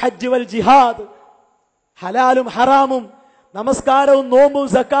വൽ ഹജ്ജ് വൽ ജിഹാദ്. ഹലാലും ഹറാമും, നമസ്കാരവും നോമ്പും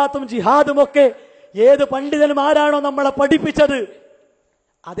സക്കാത്തും ജിഹാദും ഒക്കെ ഏത് പണ്ഡിതന്മാരാണോ നമ്മളെ പഠിപ്പിച്ചത്,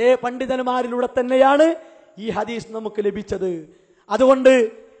 അതേ പണ്ഡിതന്മാരിലൂടെ തന്നെയാണ് ഈ ഹദീസ് നമുക്ക് ലഭിച്ചത്. അതുകൊണ്ട്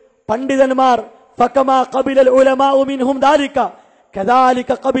പണ്ഡിതന്മാർ ഫകമാ ഖബിലൽ ഉലമാഉ മിൻഹും ദാലിക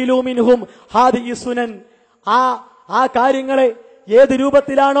കദാലിക ഖബിലു മിൻഹും ഹാദിഹി സുനൻ, ആ കാര്യങ്ങളെ ഏത്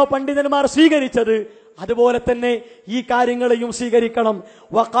രൂപത്തിലാണോ പണ്ഡിതന്മാർ സ്വീകരിച്ചത്, അതുപോലെ തന്നെ ഈ കാര്യങ്ങളെയും സ്വീകരിക്കണം.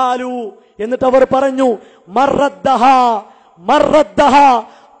 വഖാലു, എന്നിട്ട് അവർ പറഞ്ഞു, മർറദ്ദഹ,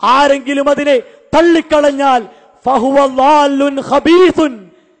 ആരെങ്കിലും അതിനെ തള്ളിക്കളഞ്ഞാൽ ഫഹുവ ളാലുൻ ഖബീസുൻ,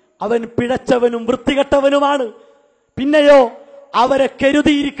 അവൻ പിഴച്ചവനും വൃത്തികെട്ടവനുമാണ്. പിന്നെയോ അവരെ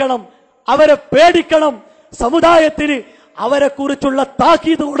കരുതിയിരിക്കണം, അവരെ പേടിക്കണം, സമുദായത്തിന് അവരെ കുറിച്ചുള്ള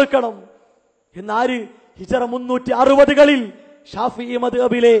താക്കീത് കൊടുക്കണം എന്നാര്? ഹിജറ 360കളിൽ ഷാഫിഈ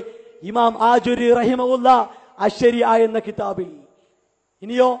മദ്ഹബിലെ ഇമാം ആജുരി റഹിമഹുല്ല അശ്ശരിഅ എന്ന കിതാബിൽ.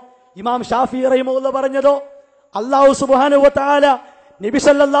 ഇനിയോ ഇമാം ഷാഫിഈ റഹിമഹുല്ല പറഞ്ഞതോ, അല്ലാഹു സുബ്ഹാനഹു വ തആല നബി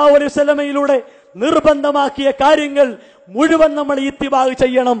സല്ലല്ലാഹു അലൈഹി വസല്ലമയിലൂടെ നിർബന്ധമാക്കിയ കാര്യങ്ങൾ മുഴുവൻ നമ്മൾ ഇത്തിബാഅ്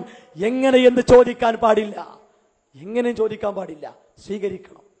ചെയ്യണം. എങ്ങനെയെന്ന് ചോദിക്കാൻ പാടില്ല, എങ്ങനെ ചോദിക്കാൻ പാടില്ല,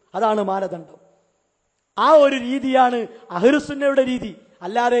 സ്വീകരിക്കണം. അതാണ് മാനദണ്ഡം. ആ ഒരു രീതിയാണ് അഹ്ലുസുന്നയുടെ രീതി.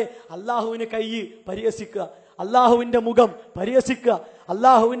 അല്ലാതെ അള്ളാഹുവിന് കൈ പരിഹസിക്കുക, അള്ളാഹുവിന്റെ മുഖം പരിഹസിക്കുക,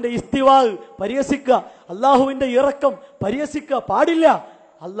 അള്ളാഹുവിന്റെ ഇസ്തിവാ പരിഹസിക്കുക, അള്ളാഹുവിന്റെ ഇറക്കം പരിഹസിക്കുക പാടില്ല.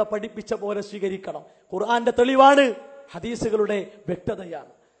 അള്ളാഹ് പഠിപ്പിച്ച പോലെ സ്വീകരിക്കണം. ഖുർആന്റെ തെളിവാണ്, ഹദീസുകളുടെ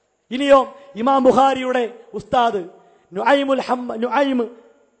വ്യക്തതയാണ്. ഇനിയോ ഇമാം ബുഖാരിയുടെ ഉസ്താദ് നുഐം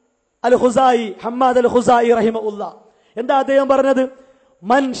അൽ ഖുസായി, ഹമ്മാദ് അൽ ഖുസായി റഹിമഹുല്ലാ, എന്താ അദ്ദേഹം പറഞ്ഞത്?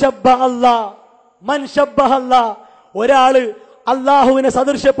 മൻ ശബ്ബഹ അല്ലാഹ്, ഒരാള് അള്ളാഹുവിനെ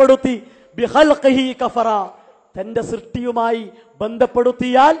സദൃശ്യപ്പെടുത്തി ബിഖൽഖിഹി കഫറ, തന്റെ സൃഷ്ടിയുമായി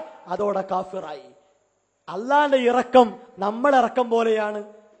ബന്ധപ്പെടുത്തിയാൽ അതോടെ കാഫിറായി. അള്ളാന്റെ ഇറക്കം നമ്മളിറക്കം പോലെയാണ്,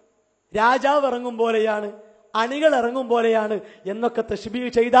 രാജാവ് ഇറങ്ങും പോലെയാണ്, അണികൾ ഇറങ്ങും പോലെയാണ് എന്നൊക്കെ തശ്ബീഹ്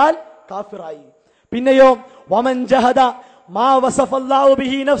ചെയ്താൽ കാഫിറായി. പിന്നെയോ വമൻ ജഹദ മാ വസഫല്ലാഹു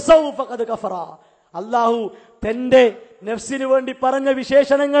ബിഹി നഫ്സഹു ഫഖദ് കഫറ, അള്ളാഹു തന്റെ നഫ്സിന് വേണ്ടി പറഞ്ഞ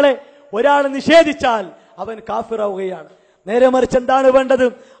വിശേഷണങ്ങളെ ഒരാൾ നിഷേധിച്ചാൽ അവൻ കാഫിറാവുകയാണ്. നേരെ മറിച്ച് എന്താണ് വേണ്ടത്?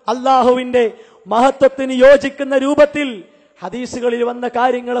 അള്ളാഹുവിന്റെ മഹത്വത്തിന് യോജിക്കുന്ന രൂപത്തിൽ ഹദീസുകളിൽ വന്ന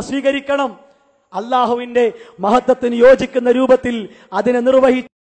കാര്യങ്ങളെ സ്വീകരിക്കണം. അള്ളാഹുവിന്റെ മഹത്വത്തിന് യോജിക്കുന്ന രൂപത്തിൽ അതിനെ നിർവഹിച്ചു